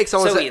he takes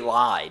all so his... he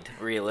lied,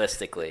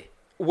 realistically.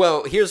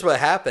 Well, here's what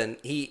happened.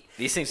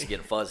 These things are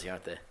getting fuzzy,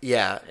 aren't they?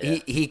 Yeah.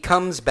 He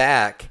comes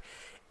back,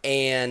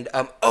 and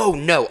oh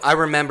no, I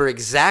remember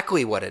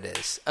exactly what it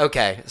is.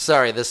 Okay,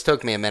 sorry, this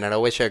took me a minute. I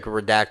wish I could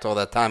redact all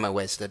that time I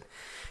wasted.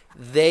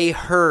 They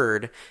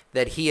heard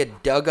that he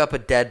had dug up a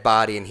dead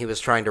body and he was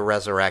trying to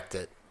resurrect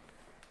it.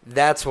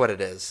 That's what it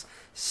is.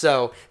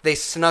 So they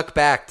snuck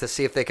back to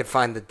see if they could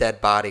find the dead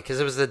body because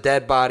it was the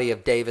dead body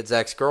of David's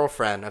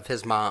ex-girlfriend, of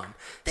his mom.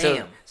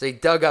 Damn. So he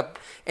dug up,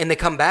 and they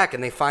come back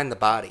and they find the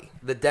body.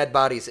 The dead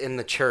body's in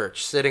the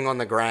church, sitting on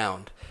the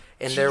ground.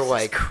 And they're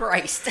like,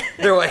 Christ.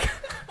 they're like,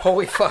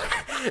 holy fuck,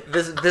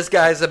 this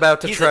guy's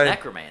about to He's try. a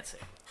necromancer.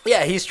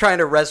 Yeah, he's trying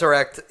to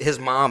resurrect his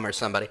mom or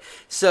somebody.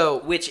 So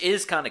Which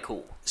is kind of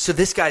cool. So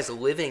this guy's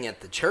living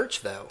at the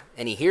church though,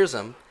 and he hears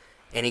him,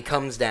 and he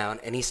comes down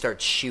and he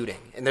starts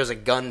shooting, and there's a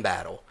gun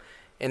battle,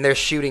 and they're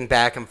shooting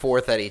back and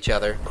forth at each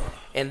other,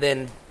 and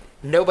then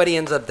nobody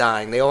ends up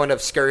dying. They all end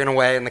up scurrying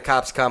away, and the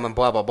cops come and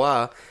blah blah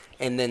blah,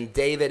 and then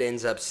David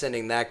ends up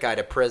sending that guy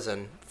to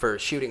prison for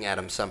shooting at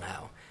him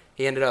somehow.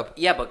 He ended up...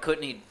 Yeah, but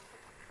couldn't he...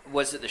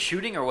 Was it the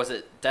shooting or was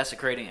it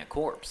desecrating a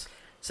corpse?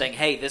 Saying,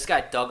 hey, this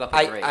guy dug up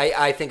a grave.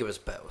 I think it was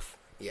both.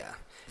 Yeah.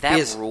 That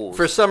Because rules.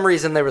 For some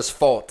reason, there was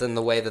fault in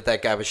the way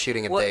that guy was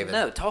shooting at David.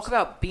 No, talk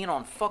about being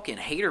on fucking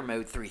hater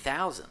mode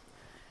 3000.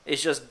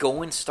 It's just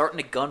starting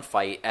a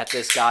gunfight at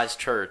this guy's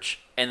church,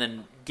 and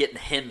then getting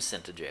him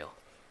sent to jail.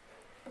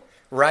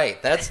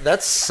 Right.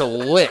 That's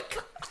slick.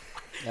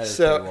 That is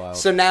pretty wild.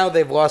 So now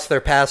they've lost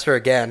their pastor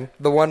again.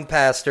 The one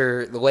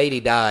pastor, the lady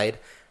died.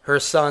 Her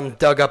son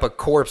dug up a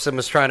corpse and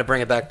was trying to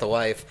bring it back to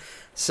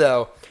life.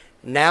 So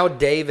now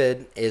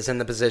David is in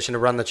the position to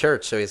run the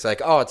church. So he's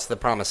like, oh, it's the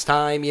promised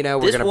time, we're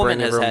going to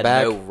bring everyone had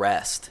back. no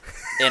rest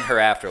in her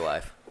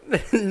afterlife.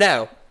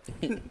 No.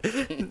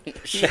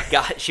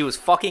 She was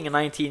fucking a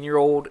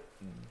 19-year-old,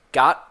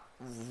 got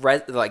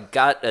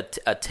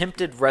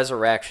attempted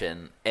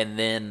resurrection, and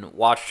then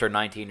watched her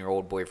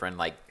 19-year-old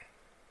boyfriend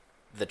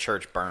the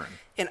church burn.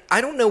 And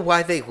I don't know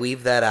why they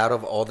leave that out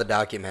of all the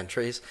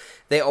documentaries.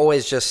 They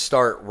always just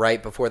start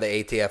right before the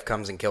ATF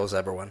comes and kills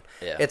everyone.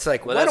 Yeah. It's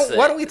like, Well,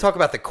 why don't we talk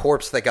about the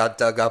corpse that got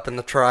dug up in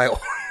the trial?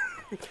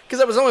 Because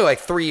that was only like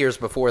 3 years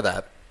before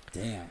that.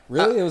 Damn.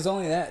 Really? It was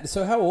only that?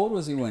 So how old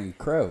was he when he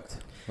croaked?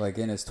 Like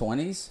in his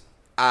 20s?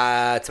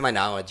 To my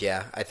knowledge,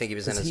 yeah. I think he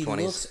was in his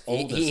 20s. Looks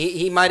old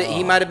He might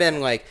have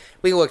been like,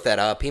 we can look that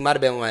up. He might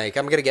have been like,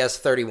 I'm going to guess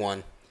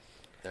 31.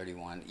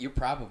 31. You're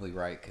probably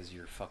right because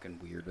you're fucking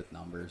weird with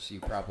numbers. You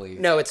probably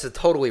No, it's a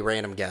totally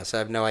random guess. I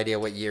have no idea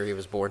what year he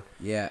was born.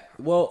 Yeah.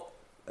 Well,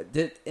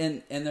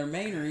 and their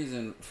main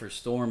reason for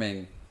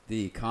storming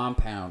the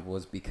compound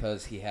was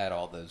because he had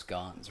all those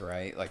guns,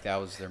 right? Like that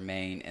was their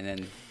main, and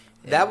then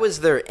That was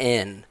their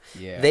in.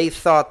 Yeah. They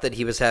thought that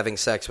he was having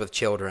sex with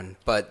children,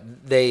 but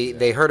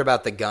they heard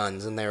about the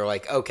guns and they were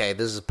like, okay,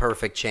 this is a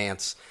perfect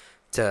chance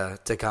to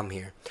come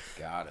here.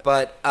 got it.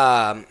 But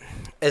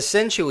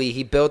essentially,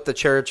 he built the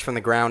church from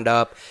the ground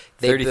up.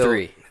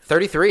 33.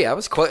 33. I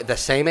was quite the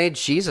same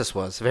age Jesus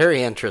was.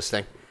 Very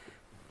interesting.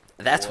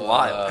 That's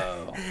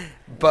wild.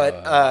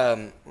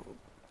 But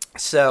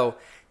so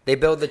they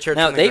built the church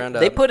Now from the ground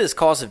they up. put his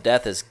cause of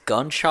death as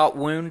gunshot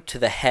wound to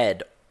the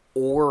head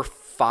or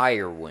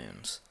fire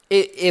wounds.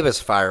 It was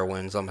fire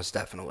wounds, almost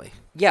definitely.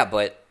 Yeah,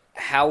 but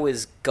how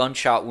is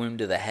gunshot wound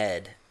to the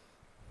head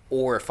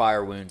or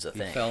fire wounds a he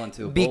thing? fell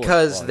into a bullet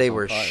Because while they he was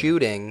were on fire.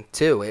 shooting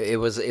too. It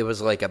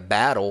was like a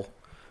battle,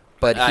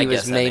 but I he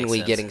was guess that makes mainly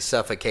sense. getting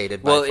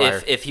suffocated by Well,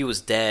 fire. if he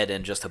was dead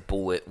and just a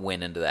bullet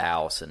went into the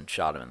house and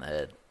shot him in the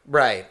head,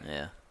 Right.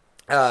 yeah.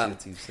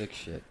 That's some sick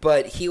shit.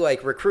 But he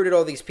like recruited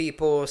all these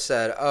people,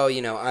 said, "Oh,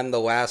 I'm the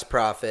last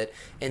prophet."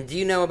 And do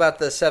you know about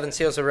the 7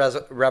 seals of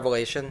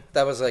Revelation?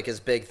 That was like his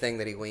big thing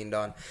that he leaned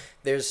on.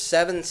 There's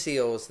 7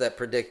 seals that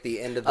predict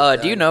the end of the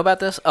Do you know about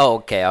this? Oh,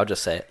 okay. I'll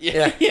just say it.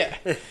 Yeah, yeah.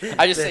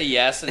 I just say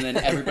yes, and then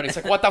everybody's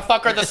like, "What the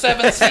fuck are the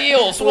 7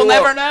 seals? We'll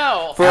Well, never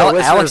know." For our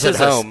listeners at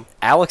home.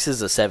 Alex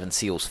is a 7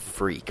 seals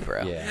freak,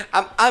 bro. Yeah.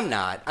 I'm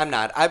not.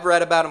 I've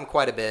read about him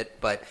quite a bit,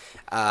 but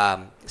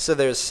so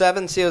there's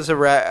 7 seals of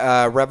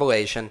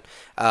Revelation,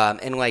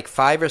 and like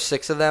 5 or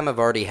 6 of them have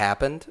already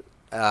happened.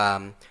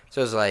 So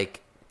there's like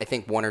I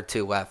think 1 or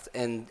 2 left,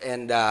 and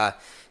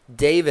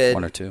David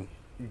 1 or 2.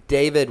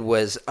 David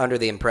was under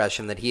the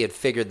impression that he had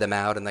figured them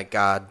out, and that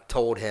God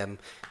told him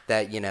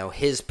that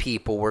his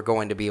people were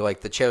going to be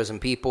like the chosen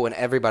people, and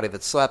everybody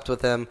that slept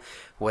with him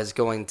was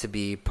going to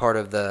be part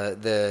of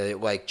the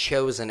like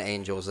chosen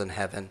angels in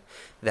heaven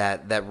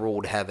that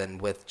ruled heaven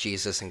with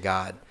Jesus and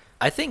God.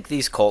 I think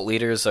these cult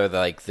leaders are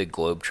like the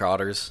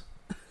Globetrotters,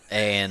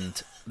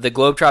 and the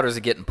Globetrotters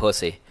are getting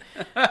pussy,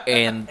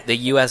 and the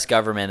U.S.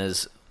 government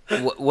is.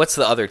 What's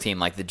the other team,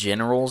 like the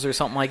Generals or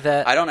something like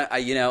that? I don't know.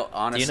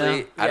 Honestly, Do you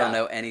know? I don't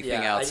know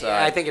anything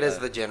outside. I think it is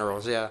the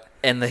generals, yeah.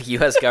 And the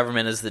U.S.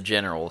 government is the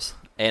Generals,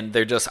 and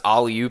they're just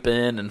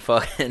all-ooping and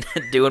fucking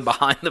doing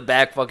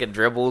behind-the-back fucking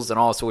dribbles and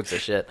all sorts of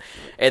shit.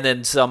 And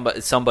then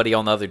somebody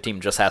on the other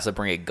team just has to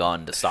bring a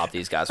gun to stop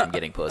these guys from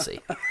getting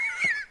pussy.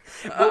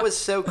 What was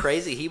so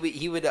crazy,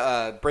 he would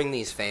bring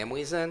these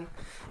families in,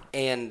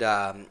 and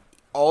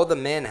all the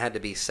men had to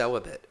be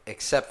celibate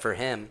except for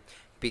him,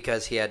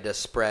 because he had to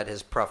spread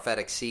his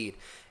prophetic seed.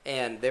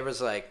 And there was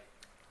like,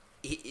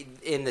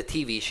 in the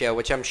TV show,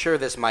 which I'm sure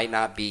this might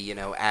not be,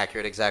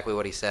 accurate exactly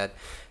what he said,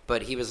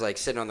 but he was like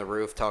sitting on the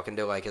roof talking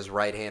to like his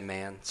right-hand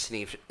man,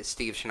 Steve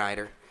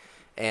Schneider.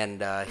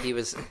 And he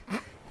was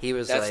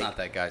That's like... not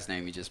that guy's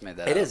name. You just made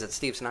that It up. is, it's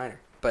Steve Schneider.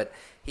 But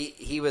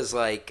he was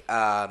like,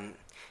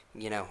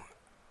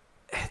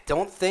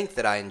 don't think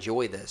that I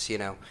enjoy this,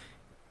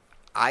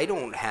 I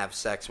don't have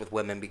sex with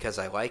women because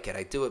I like it.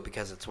 I do it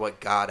because it's what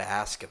God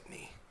asked of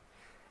me.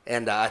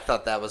 And I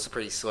thought that was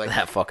pretty slick.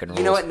 That fucking rules.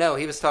 You know what? No,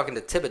 he was talking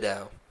to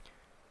Thibodeau.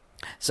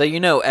 So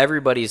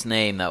everybody's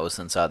name that was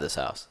inside this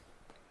house.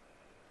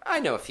 I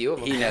know a few of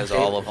them. He knows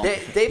all of them.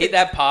 David,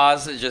 That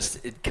pause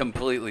it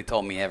completely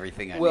told me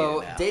everything I needed to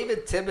know.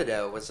 David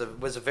Thibodeau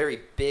was a very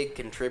big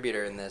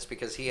contributor in this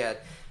because he had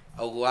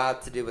a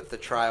lot to do with the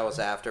trials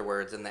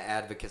afterwards and the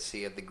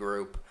advocacy of the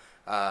group.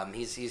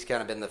 He's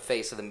kind of been the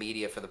face of the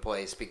media for the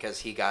place because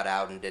he got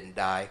out and didn't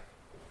die.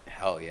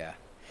 Hell yeah.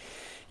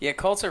 Yeah,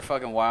 cults are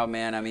fucking wild,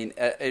 man. I mean,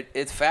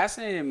 it's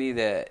fascinating to me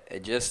that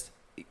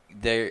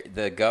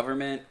the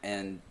government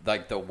and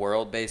like the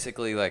world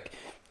basically like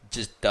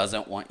just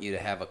doesn't want you to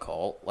have a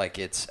cult. Like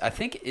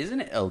isn't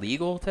it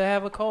illegal to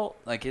have a cult?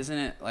 Like, isn't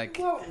it like?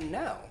 Well,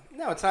 no,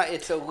 it's not.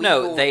 It's illegal.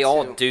 No, they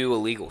all do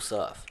illegal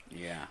stuff.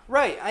 Yeah.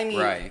 Right. I mean,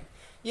 Right.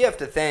 You have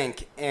to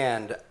think,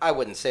 and I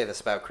wouldn't say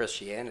this about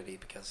Christianity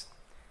because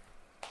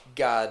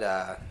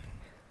God's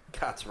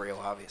real,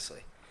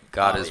 obviously.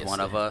 God is one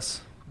of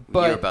us. You're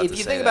But about if to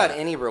you say think that. about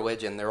any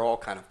religion, they're all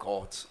kind of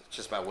cults. It's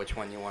just about which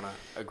one you want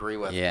to agree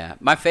with. Yeah,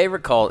 my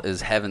favorite cult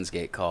is Heaven's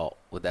Gate cult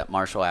with that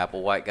Marshall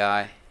Applewhite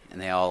guy,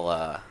 and they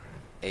all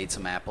ate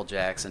some Apple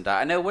Jacks and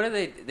died. I know. What did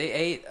they? They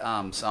ate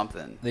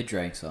something. They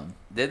drank some.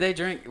 Did they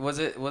drink? Was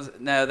it?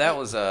 No, that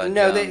was No,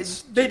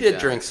 Jones, they Jim did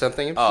Jones. drink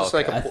something. It was just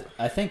okay. like a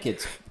I think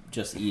it's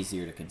just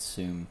easier to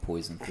consume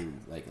poison through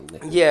like a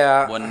liquid.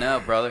 yeah. Wouldn't know,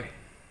 brother.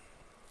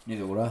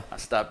 Neither would I. I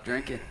stopped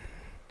drinking.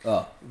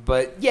 Oh,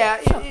 But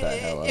yeah, the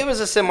hell up. it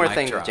was a similar Mic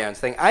thing drop. to the Jones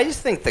thing. I just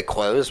think the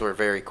clothes were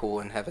very cool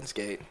in Heaven's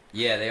Gate.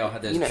 Yeah, they all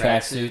had those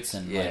tracksuits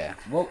and Yeah.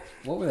 like,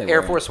 what were they? Air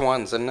wearing? Force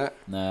Ones, isn't it?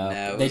 No,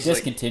 No, it they was like-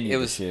 discontinued it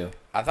was- the shoe.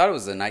 I thought it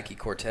was the Nike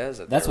Cortez.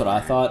 That's what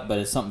I thought, but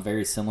it's something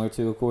very similar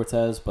to a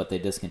Cortez, but they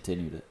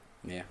discontinued it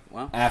Yeah.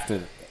 Well, after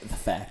the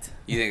fact.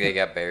 you think they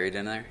got buried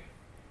in there?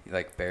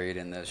 Like buried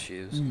in those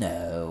shoes.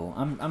 No,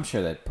 I'm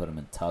sure they'd put them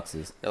in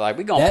tuxes. They're like,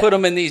 we gonna put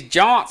them in these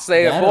jaunts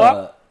there, That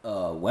boy.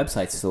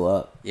 Website's still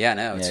up. Yeah,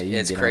 no, it's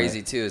get crazy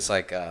on it. too. It's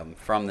like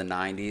from the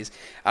 90s.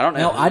 I don't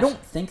know. No, I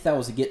don't think that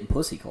was a getting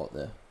pussy cult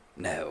though.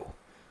 No.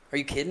 Are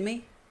you kidding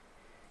me?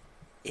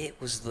 It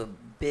was the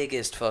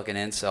biggest fucking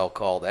incel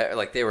call.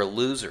 Like, they were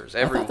losers.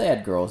 I thought they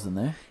had girls in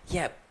there.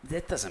 Yeah,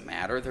 that doesn't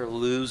matter. They're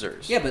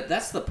losers. Yeah, but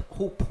that's the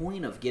whole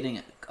point of getting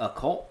a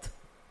cult,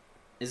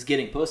 is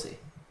getting pussy.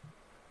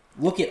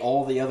 Look at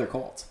all the other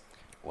cults.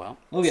 Well,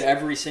 look at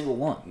every single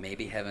one.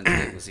 Maybe Heaven's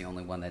Gate was the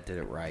only one that did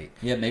it right.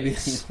 Yeah, maybe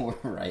they were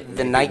right.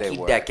 The Nike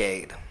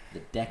Decade.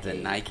 The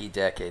Nike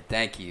Decade.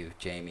 Thank you,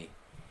 Jamie,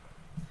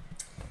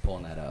 for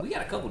pulling that up. We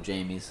got a couple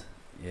Jamies.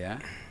 Yeah.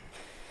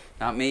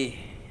 Not me.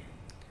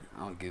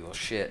 I don't Google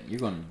shit. You're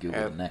going to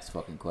Google the next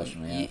fucking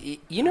question we have.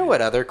 You know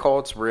what other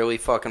cult's really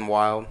fucking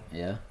wild?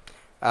 Yeah.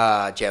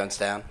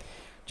 Jonestown.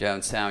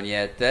 Jonestown,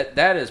 yeah.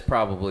 That is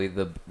probably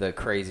the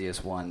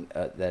craziest one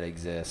that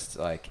exists.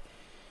 Like,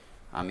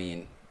 I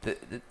mean,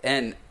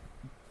 and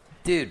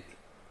dude,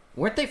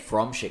 Weren't they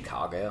from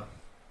Chicago?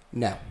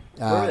 No.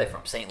 Where were they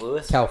from? St.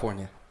 Louis?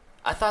 California.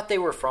 I thought they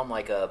were from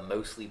like a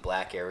mostly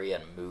black area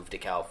and moved to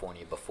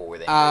California before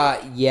they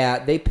moved. Yeah,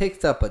 they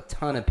picked up a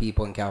ton of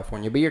people in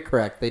California, but you're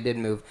correct. They did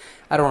move.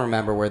 I don't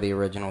remember where the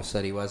original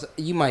city was.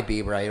 You might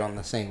be right on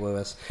the St.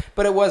 Louis,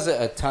 but it was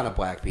a ton of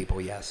black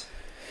people, yes.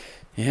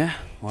 yeah,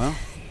 well.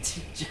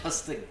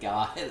 Just a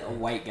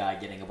white guy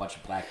getting a bunch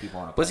of black people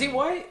on a plane. Was he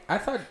white? I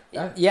thought.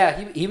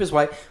 Yeah, he was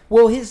white.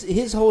 Well,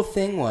 his whole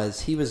thing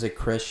was he was a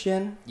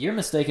Christian. You're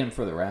mistaken him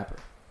for the rapper.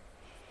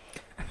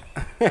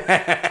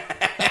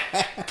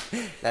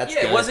 That's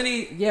Yeah, good. wasn't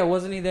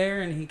he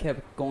there and he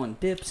kept going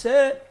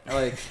Dipset?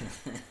 Like,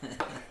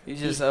 he's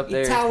just up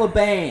there.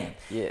 Taliban.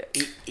 Yeah.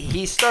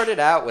 He started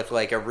out with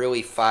like a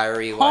really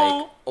fiery,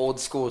 like old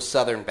school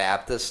Southern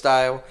Baptist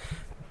style,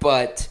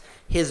 but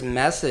his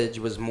message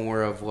was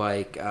more of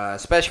like,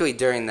 especially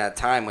during that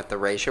time with the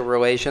racial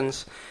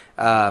relations,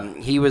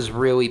 he was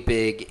really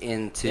big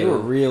into. They were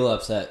real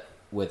upset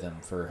with him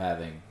for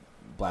having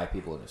black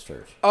people in his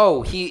church.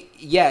 Oh,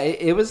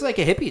 it was like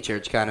a hippie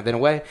church kind of in a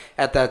way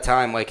at that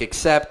time, like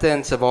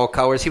acceptance of all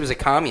colors. He was a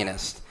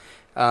communist.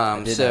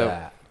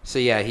 So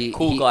yeah, he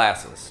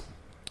glasses.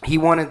 He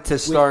wanted to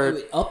start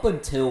Up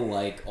until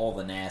like all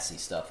the nasty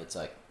stuff, it's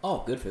like,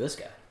 oh, good for this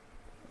guy.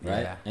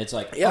 Right? Yeah. It's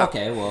like, Yeah.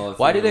 okay, well, if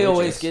Why you're do they always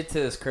religious- get to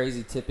this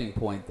crazy tipping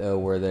point though,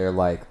 where they're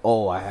like,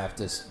 "Oh, I have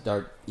to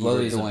start"? Well,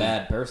 either he's a doing-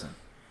 bad person.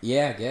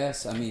 Yeah, I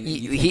guess. I mean,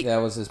 you He- think that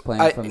was his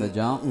plan from the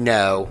jump?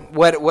 No,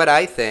 what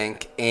I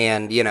think,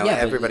 and you know, Yeah,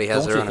 but everybody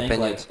has don't their you own think,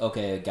 opinions. Like,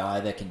 okay, a guy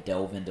that can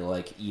delve into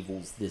like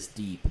evils this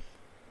deep,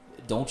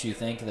 don't you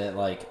think that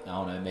like, I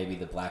don't know, maybe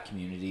the black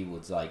community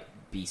would like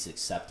be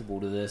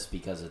susceptible to this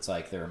because it's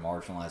like they're a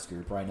marginalized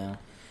group right now?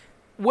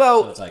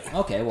 Well, So it's like,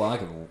 okay, well, I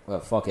can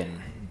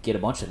fucking get a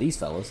bunch of these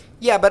fellas.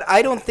 yeah, but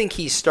I don't think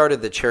he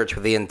started the church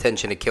with the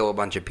intention to kill a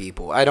bunch of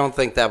people. I don't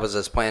think that was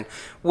his plan.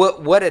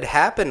 What had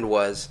happened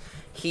was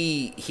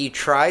he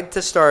tried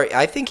to start.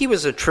 I think he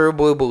was a true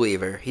blue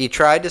believer. He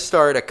tried to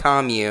start a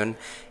commune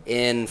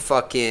in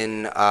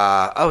fucking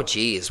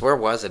where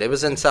was it? It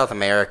was in South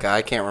America.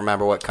 I can't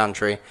remember what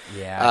country.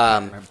 Yeah, I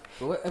can't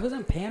remember. It was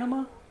in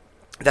Panama.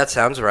 That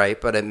sounds right,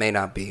 but it may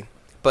not be.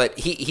 But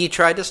he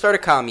tried to start a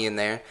commune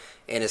there,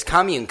 and his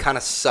commune kind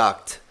of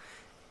sucked,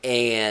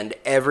 and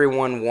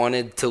everyone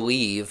wanted to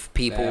leave.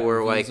 People Bad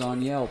were reviews like,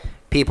 on Yelp.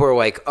 people were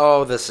like,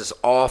 "Oh, this is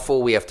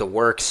awful. We have to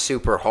work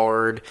super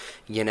hard.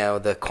 You know,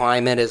 the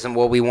climate isn't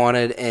what we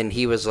wanted." And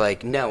he was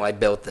like, "No, I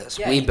built this.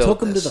 Yeah, we he built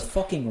took him this." to the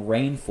fucking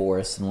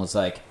rainforest and was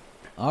like,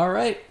 all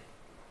right,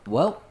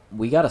 well,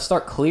 we got to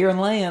start clearing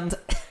land.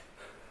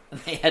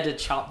 They had to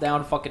chop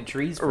down fucking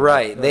trees for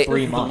Right, like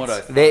 3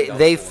 months.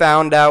 They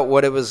found out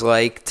what it was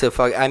like to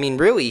fuck. I mean,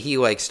 really, he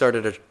like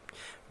started a.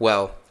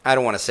 Well, I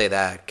don't want to say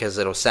that because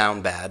it'll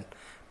sound bad,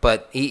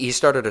 but he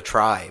started a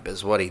tribe,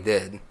 is what he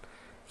did.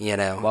 You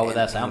know, Why would and-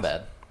 that sound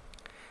bad?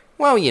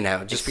 Well, you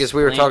know, just because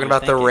we were Explain talking your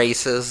about the thinking.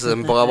 races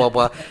and blah blah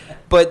blah,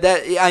 but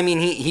that I mean,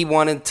 he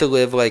wanted to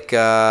live like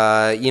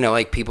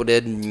like people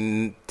did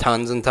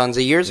tons and tons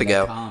of years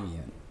ago,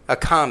 a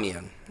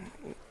commune.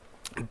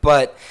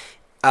 But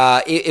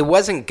it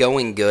wasn't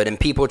going good, and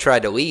people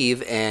tried to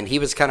leave, and he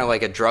was kind of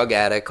like a drug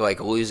addict, like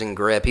losing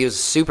grip. He was a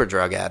super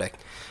drug addict.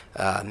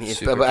 I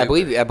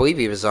believe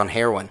he was on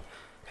heroin.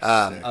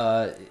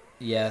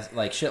 Yeah,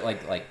 like shit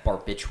like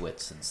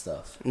barbiturates and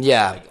stuff.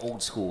 Yeah. Like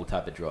old school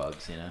type of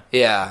drugs, you know?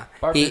 Yeah,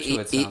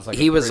 Barbiturate sounds like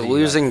he a was pretty,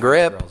 losing French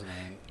grip, girl's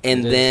name.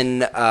 and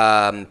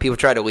then people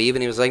tried to leave,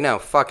 and he was like, "No,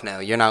 fuck no,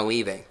 you're not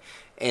leaving."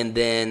 And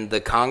then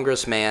the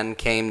congressman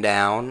came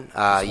down.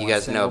 You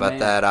guys know about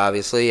that,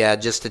 obviously. Yeah,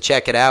 just to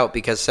check it out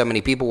because so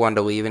many people wanted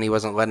to leave, and he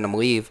wasn't letting them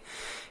leave.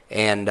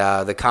 And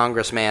the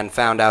congressman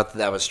found out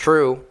that was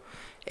true,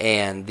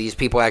 and these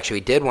people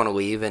actually did want to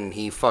leave, and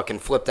he fucking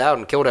flipped out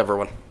and killed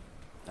everyone.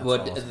 Well,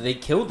 they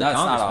killed the That's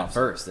not congressman awesome.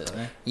 first, didn't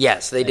they?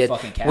 Yes, they did.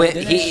 fucking When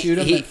Didn't they shoot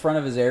him in front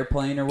of his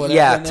airplane or whatever?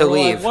 Yeah, and they to were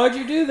like, leave. Why'd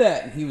you do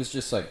that? And he was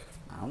just like,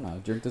 I don't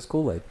know, drink this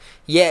Kool-Aid.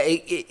 Yeah,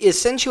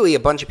 essentially a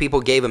bunch of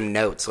people gave him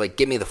notes, like,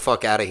 get me the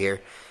fuck out of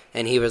here.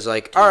 And he was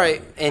like, all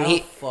right. And How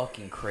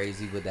fucking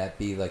crazy would that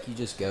be? Like, you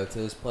just go to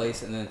this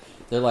place, and then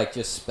they're, like,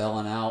 just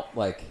spelling out,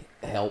 like,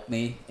 help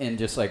me in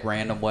just, like,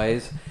 random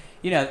ways.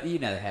 You know, they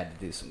had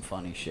to do some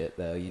funny shit,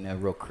 though,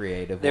 real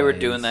creative They were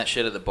ways. doing that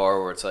shit at the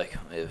bar where it's like,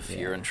 if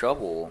you're in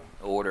trouble,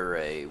 order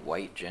a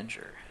white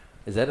ginger.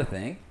 Is that a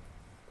thing?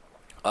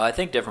 I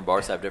think different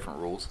bars have different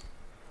rules.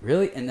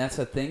 Really? And that's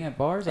a thing at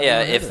bars? I've Yeah,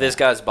 never heard if of this that.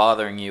 guy's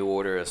bothering you,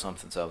 order a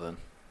something.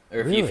 Or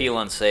if you Really? feel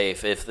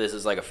unsafe, if this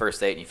is like a first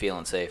date and you feel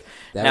unsafe.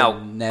 That now,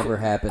 would never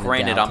happen in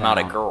Granted, I'm not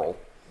a downtown. girl,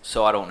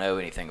 so I don't know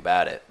anything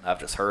about it. I've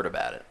just heard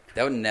about it.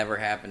 That would never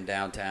happen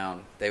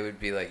downtown. They would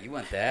be like, "You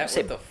want that?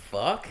 Say- What the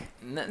fuck?"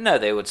 No,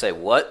 they would say,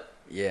 what?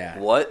 Yeah.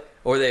 What?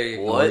 Or they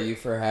ignore What? you. You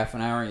for half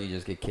an hour and you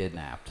just get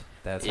kidnapped.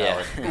 That's Yeah. how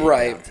it be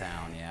Right.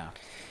 downtown, yeah.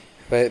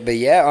 But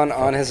yeah, on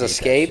Fucking his hate that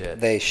escape, shit.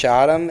 they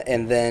shot him,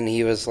 and then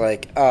he was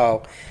like,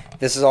 oh,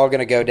 this is all going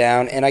to go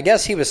down. And I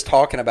guess he was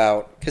talking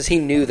about, because he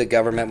knew the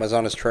government was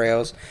on his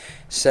trails,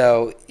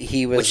 so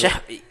he was...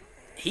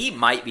 He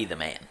might be the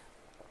man.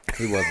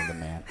 He wasn't the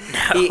man.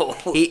 No.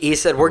 He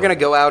said, we're going to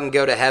go out and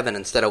go to heaven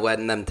instead of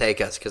letting them take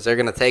us, because they're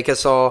going to take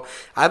us all.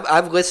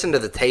 I've listened to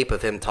the tape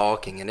of him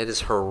talking, and it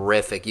is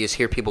horrific. You just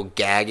hear people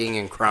gagging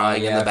and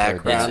crying in the I've heard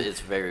that. background. It's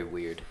very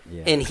weird.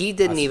 Yeah. And he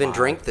didn't I even smiled.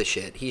 drink the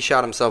shit. He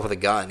shot himself with a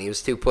gun. He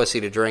was too pussy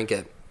to drink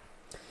it.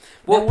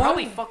 Well, Now,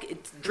 why- probably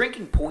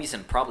drinking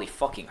poison probably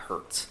fucking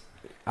hurts.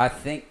 I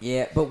think,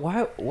 yeah, but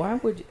why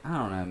would you, I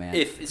don't know, man.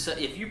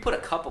 If you put a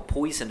cup of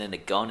poison and a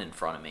gun in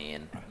front of me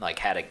and like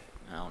had a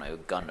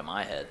gun to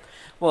my head,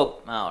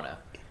 well, I don't know,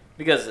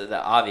 because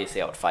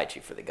obviously I would fight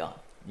you for the gun,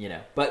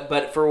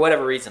 But for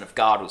whatever reason, if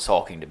God was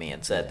talking to me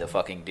and said to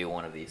fucking do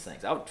one of these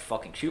things, I would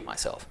fucking shoot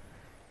myself,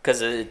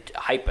 because it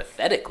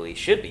hypothetically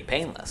should be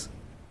painless.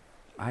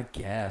 I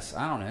guess.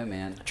 I don't know,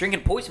 man.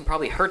 Drinking poison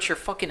probably hurts your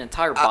fucking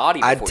entire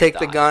body. I'd before take you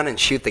the die. gun and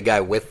shoot the guy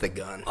with the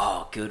gun.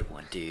 Oh, good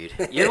one, dude.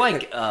 You're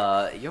like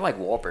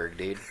Wahlberg,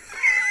 dude.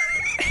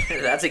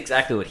 That's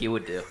exactly what he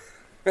would do.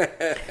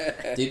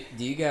 Do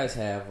you guys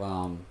have,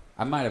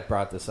 I might have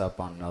brought this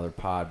up on another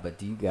pod, but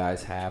do you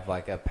guys have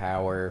like a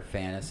power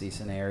fantasy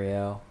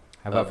scenario?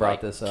 Have I Of, brought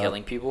like, this up?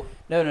 killing people?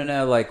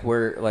 No, like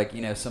where, like,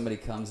 somebody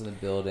comes in the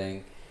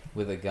building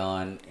with a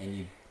gun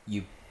and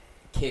you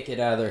kick it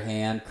out of their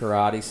hand,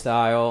 karate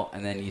style,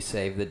 and then you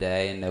save the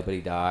day and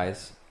nobody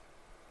dies.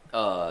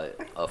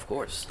 Of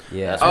course.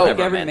 Yeah, That's I what think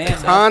every man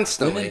romantic-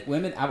 Constantly.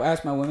 Women. I've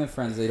asked my women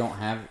friends; they don't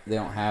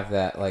have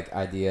that like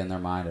idea in their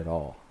mind at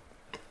all.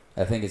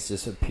 I think it's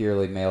just a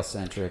purely male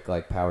centric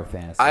like power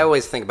fantasy. I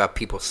always think about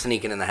people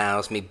sneaking in the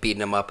house, me beating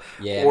them up,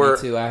 yeah, or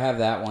me too. I have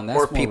that one. That's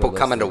or more people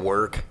coming to realistic.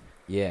 work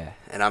Yeah.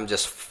 and I'm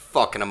just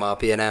fucking them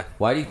up.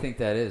 Why do you think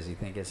that is? You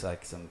think it's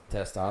like some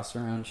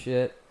testosterone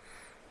shit?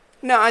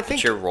 No, I It's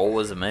think your role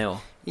as a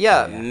male.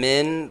 yeah, Yeah.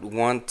 men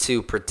want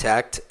to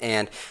protect,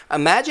 and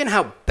imagine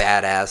how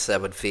badass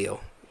that would feel.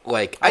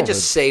 Like I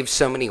just saved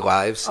so many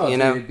lives, Oh, you dude,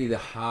 know. it'd be the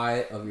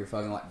high of your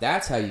fucking life.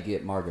 That's how you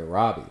get Margot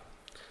Robbie.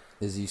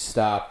 Is you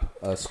stop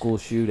a school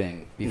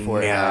shooting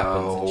before it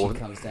happens, and No. she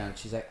comes down. And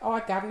she's like, "Oh, I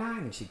got 9,"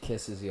 and she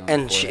kisses you on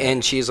And the she, forehead.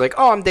 and she's like,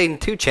 "Oh, I'm dating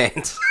 2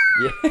 Chainz."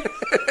 Yeah.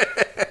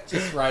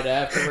 Just right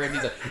after, and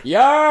he's like,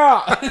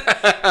 "Yeah."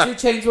 2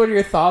 Chainz, what are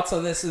your thoughts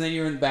on this? And then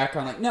you're in the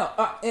background like, "No,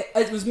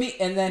 it was me."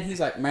 And then he's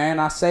like, "Man,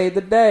 I saved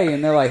the day."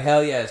 And they're like,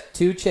 "Hell yes,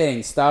 2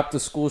 Chainz stopped the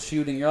school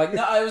shooting." You're like,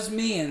 "No, it was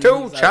me." And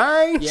 2 he's like,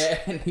 Chainz? yeah,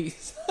 and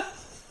he's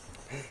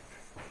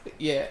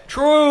yeah,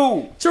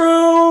 True.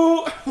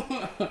 true.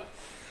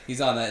 He's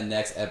on that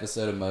next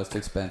episode of Most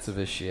Expensive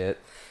as Shit.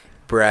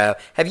 Bro,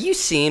 have you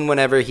seen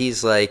whenever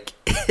he's like,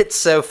 it's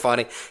so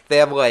funny. They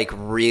have like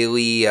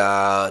really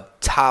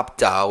top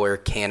dollar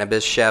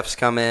cannabis chefs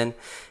come in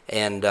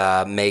and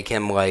make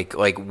him like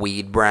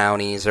weed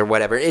brownies or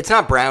whatever. It's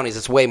not brownies,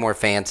 it's way more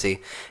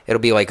fancy. It'll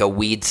be like a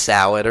weed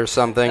salad or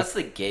something. That's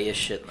the gayest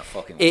shit in the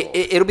fucking world.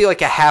 It'll be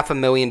like a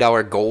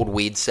 $500,000 gold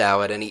weed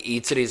salad, and he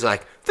eats it. He's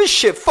like, this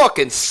shit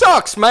fucking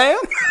sucks, man.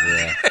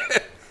 Yeah.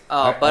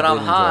 But I I'm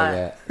did enjoy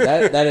high.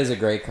 that is a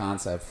great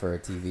concept for a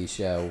TV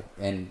show,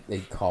 and they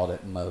called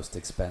it Most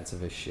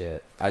Expensive as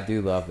Shit. I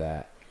do love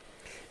that.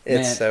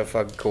 It's Man. so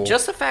fucking cool.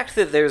 Just the fact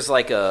that there's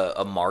like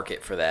a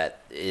market for that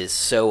is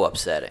so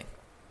upsetting.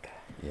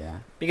 Yeah.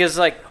 Because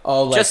like,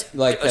 Oh, like- just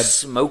like that-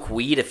 smoke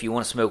weed if you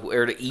want to smoke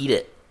or to eat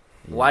it.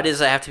 Why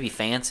does it have to be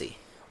fancy?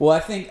 Well, I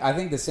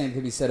think the same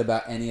could be said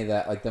about any of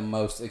that. Like the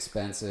most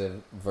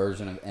expensive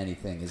version of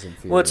anything is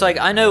inferior. Well, it's like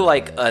I know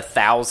like a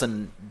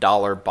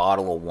 $1,000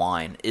 bottle of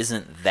wine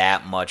isn't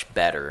that much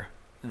better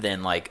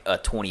than like a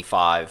 $25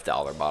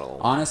 bottle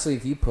of wine. honestly,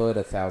 if you put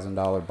 $1,000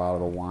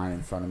 bottle of wine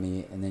in front of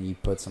me and then you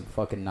put some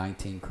fucking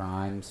 19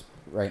 Crimes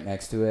right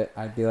next to it,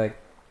 I'd be like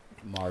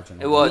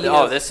marginal.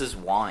 Well, this is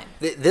wine.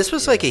 This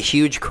was like a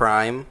huge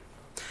crime.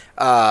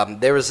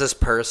 There was this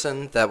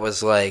person that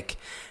was like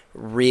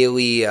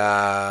really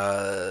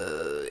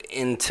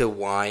into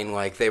wine,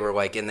 like they were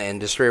like in the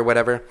industry or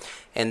whatever,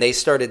 and they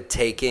started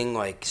taking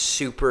like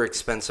super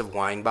expensive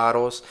wine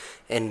bottles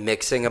and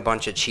mixing a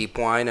bunch of cheap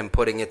wine and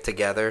putting it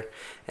together,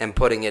 and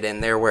putting it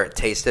in there where it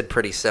tasted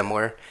pretty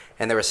similar,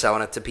 and they were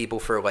selling it to people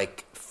for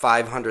like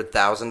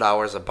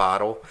 $500,000 a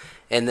bottle.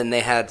 And then they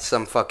had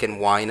some fucking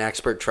wine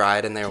expert try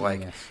it, and they were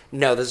like,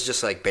 no, this is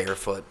just like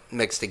Barefoot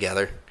mixed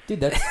together.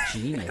 Dude, that's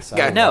genius.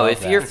 No,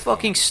 if you're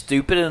fucking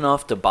stupid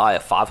enough to buy a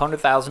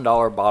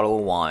 $500,000 bottle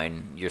of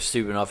wine, you're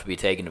stupid enough to be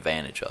taken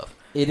advantage of.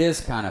 It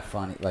is kind of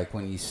funny, like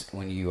when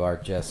you are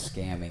just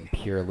scamming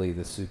purely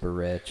the super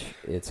rich.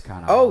 It's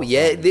kind of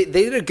yeah, they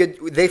did a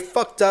good. They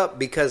fucked up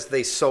because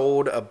they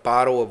sold a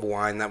bottle of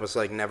wine that was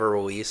like never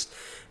released.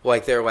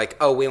 Like they're like,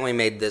 oh, we only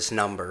made this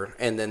number,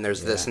 and then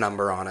there's this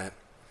number on it.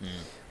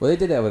 Well, they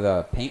did that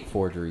with paint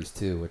forgeries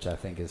too, which I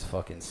think is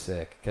fucking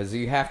sick. Because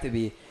you have to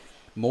be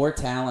more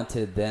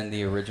talented than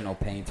the original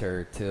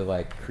painter to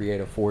like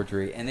create a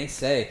forgery. And they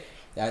say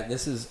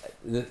this is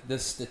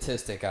this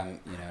statistic I'm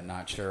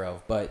not sure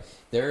of, but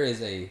there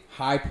is a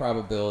high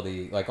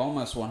probability, like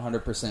almost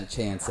 100%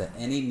 chance that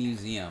any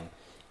museum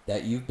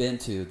that you've been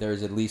to,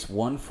 there's at least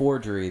one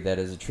forgery that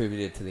is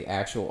attributed to the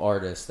actual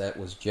artist that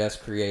was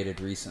just created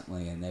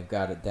recently, and they've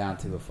got it down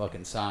to a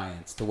fucking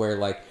science to where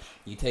like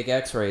you take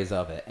x-rays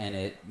of it and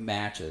it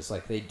matches.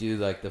 Like they do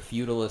like the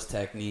feudalist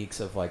techniques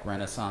of like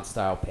Renaissance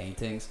style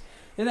paintings.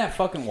 Isn't that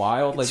fucking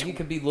wild? Like you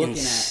could be looking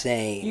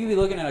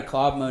at a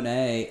Claude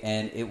Monet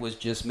and it was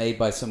just made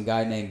by some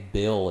guy named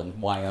Bill in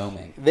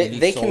Wyoming.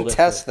 They can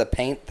test the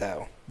paint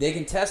though. They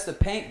can test the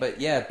paint, but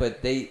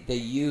they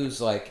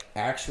use like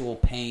actual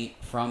paint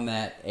from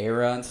that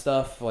era and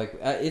stuff. Like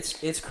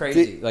it's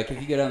crazy. Like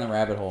if you go down the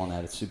rabbit hole on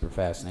that, it's super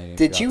fascinating.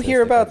 Did you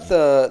hear about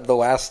the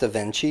Last Da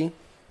Vinci?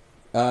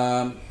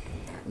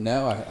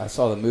 No, I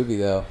saw the movie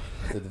though,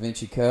 the Da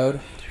Vinci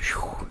Code.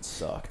 It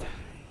sucked.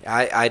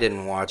 I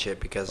didn't watch it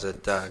because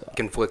it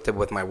conflicted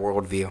with my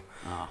worldview.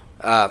 Oh.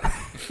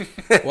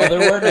 Well,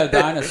 there were no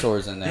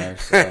dinosaurs in there,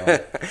 so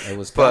it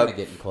was kind of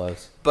getting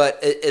close. But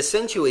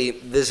essentially,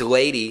 this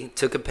lady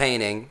took a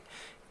painting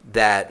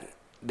that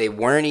they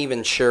weren't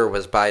even sure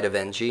was by Da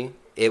Vinci.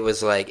 It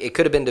was like, it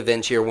could have been Da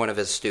Vinci or one of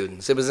his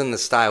students. It was in the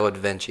style of Da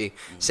Vinci,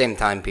 same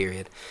time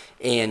period.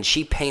 And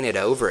she painted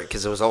over it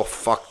because it was all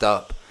fucked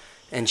up.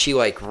 And she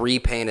like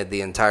repainted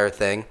the entire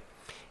thing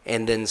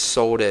and then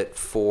sold it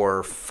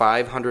for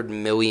 $500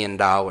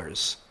 million.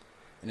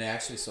 And it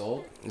actually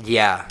sold?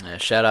 Yeah.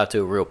 Shout out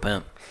to a real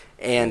pimp.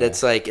 And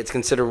it's like, it's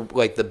considered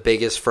like the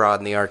biggest fraud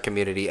in the art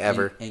community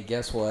ever. And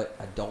guess what?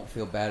 I don't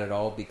feel bad at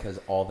all because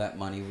all that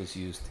money was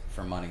used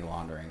for money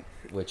laundering,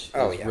 which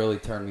really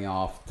turned me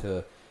off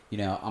to,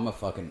 I'm a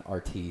fucking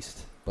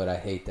artiste, but I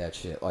hate that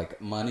shit.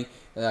 Like money,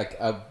 like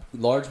a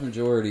large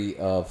majority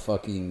of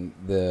fucking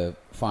the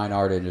fine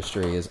art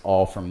industry is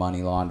all for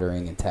money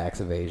laundering and tax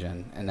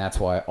evasion. And that's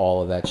why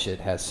all of that shit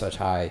has such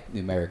high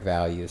numeric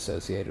value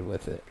associated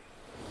with it.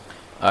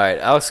 All right,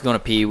 Alex is going to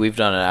pee. We've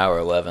done an hour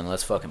 11.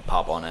 Let's fucking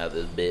pop on out of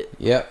this bit.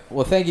 Yep.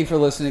 Well, thank you for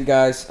listening,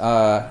 guys.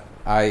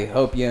 I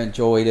hope you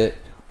enjoyed it.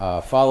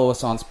 Follow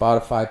us on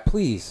Spotify.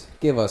 Please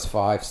give us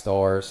 5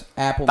 stars.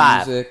 Apple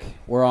Music,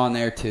 we're on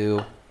there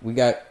too. We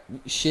got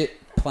shit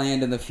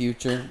planned in the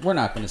future. We're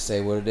not going to say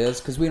what it is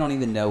because we don't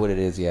even know what it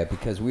is yet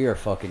because we are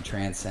fucking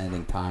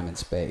transcending time and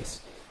space.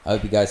 I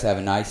hope you guys have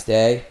a nice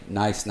day,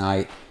 nice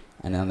night,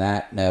 and on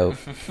that note,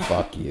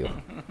 fuck you.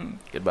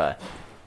 Goodbye.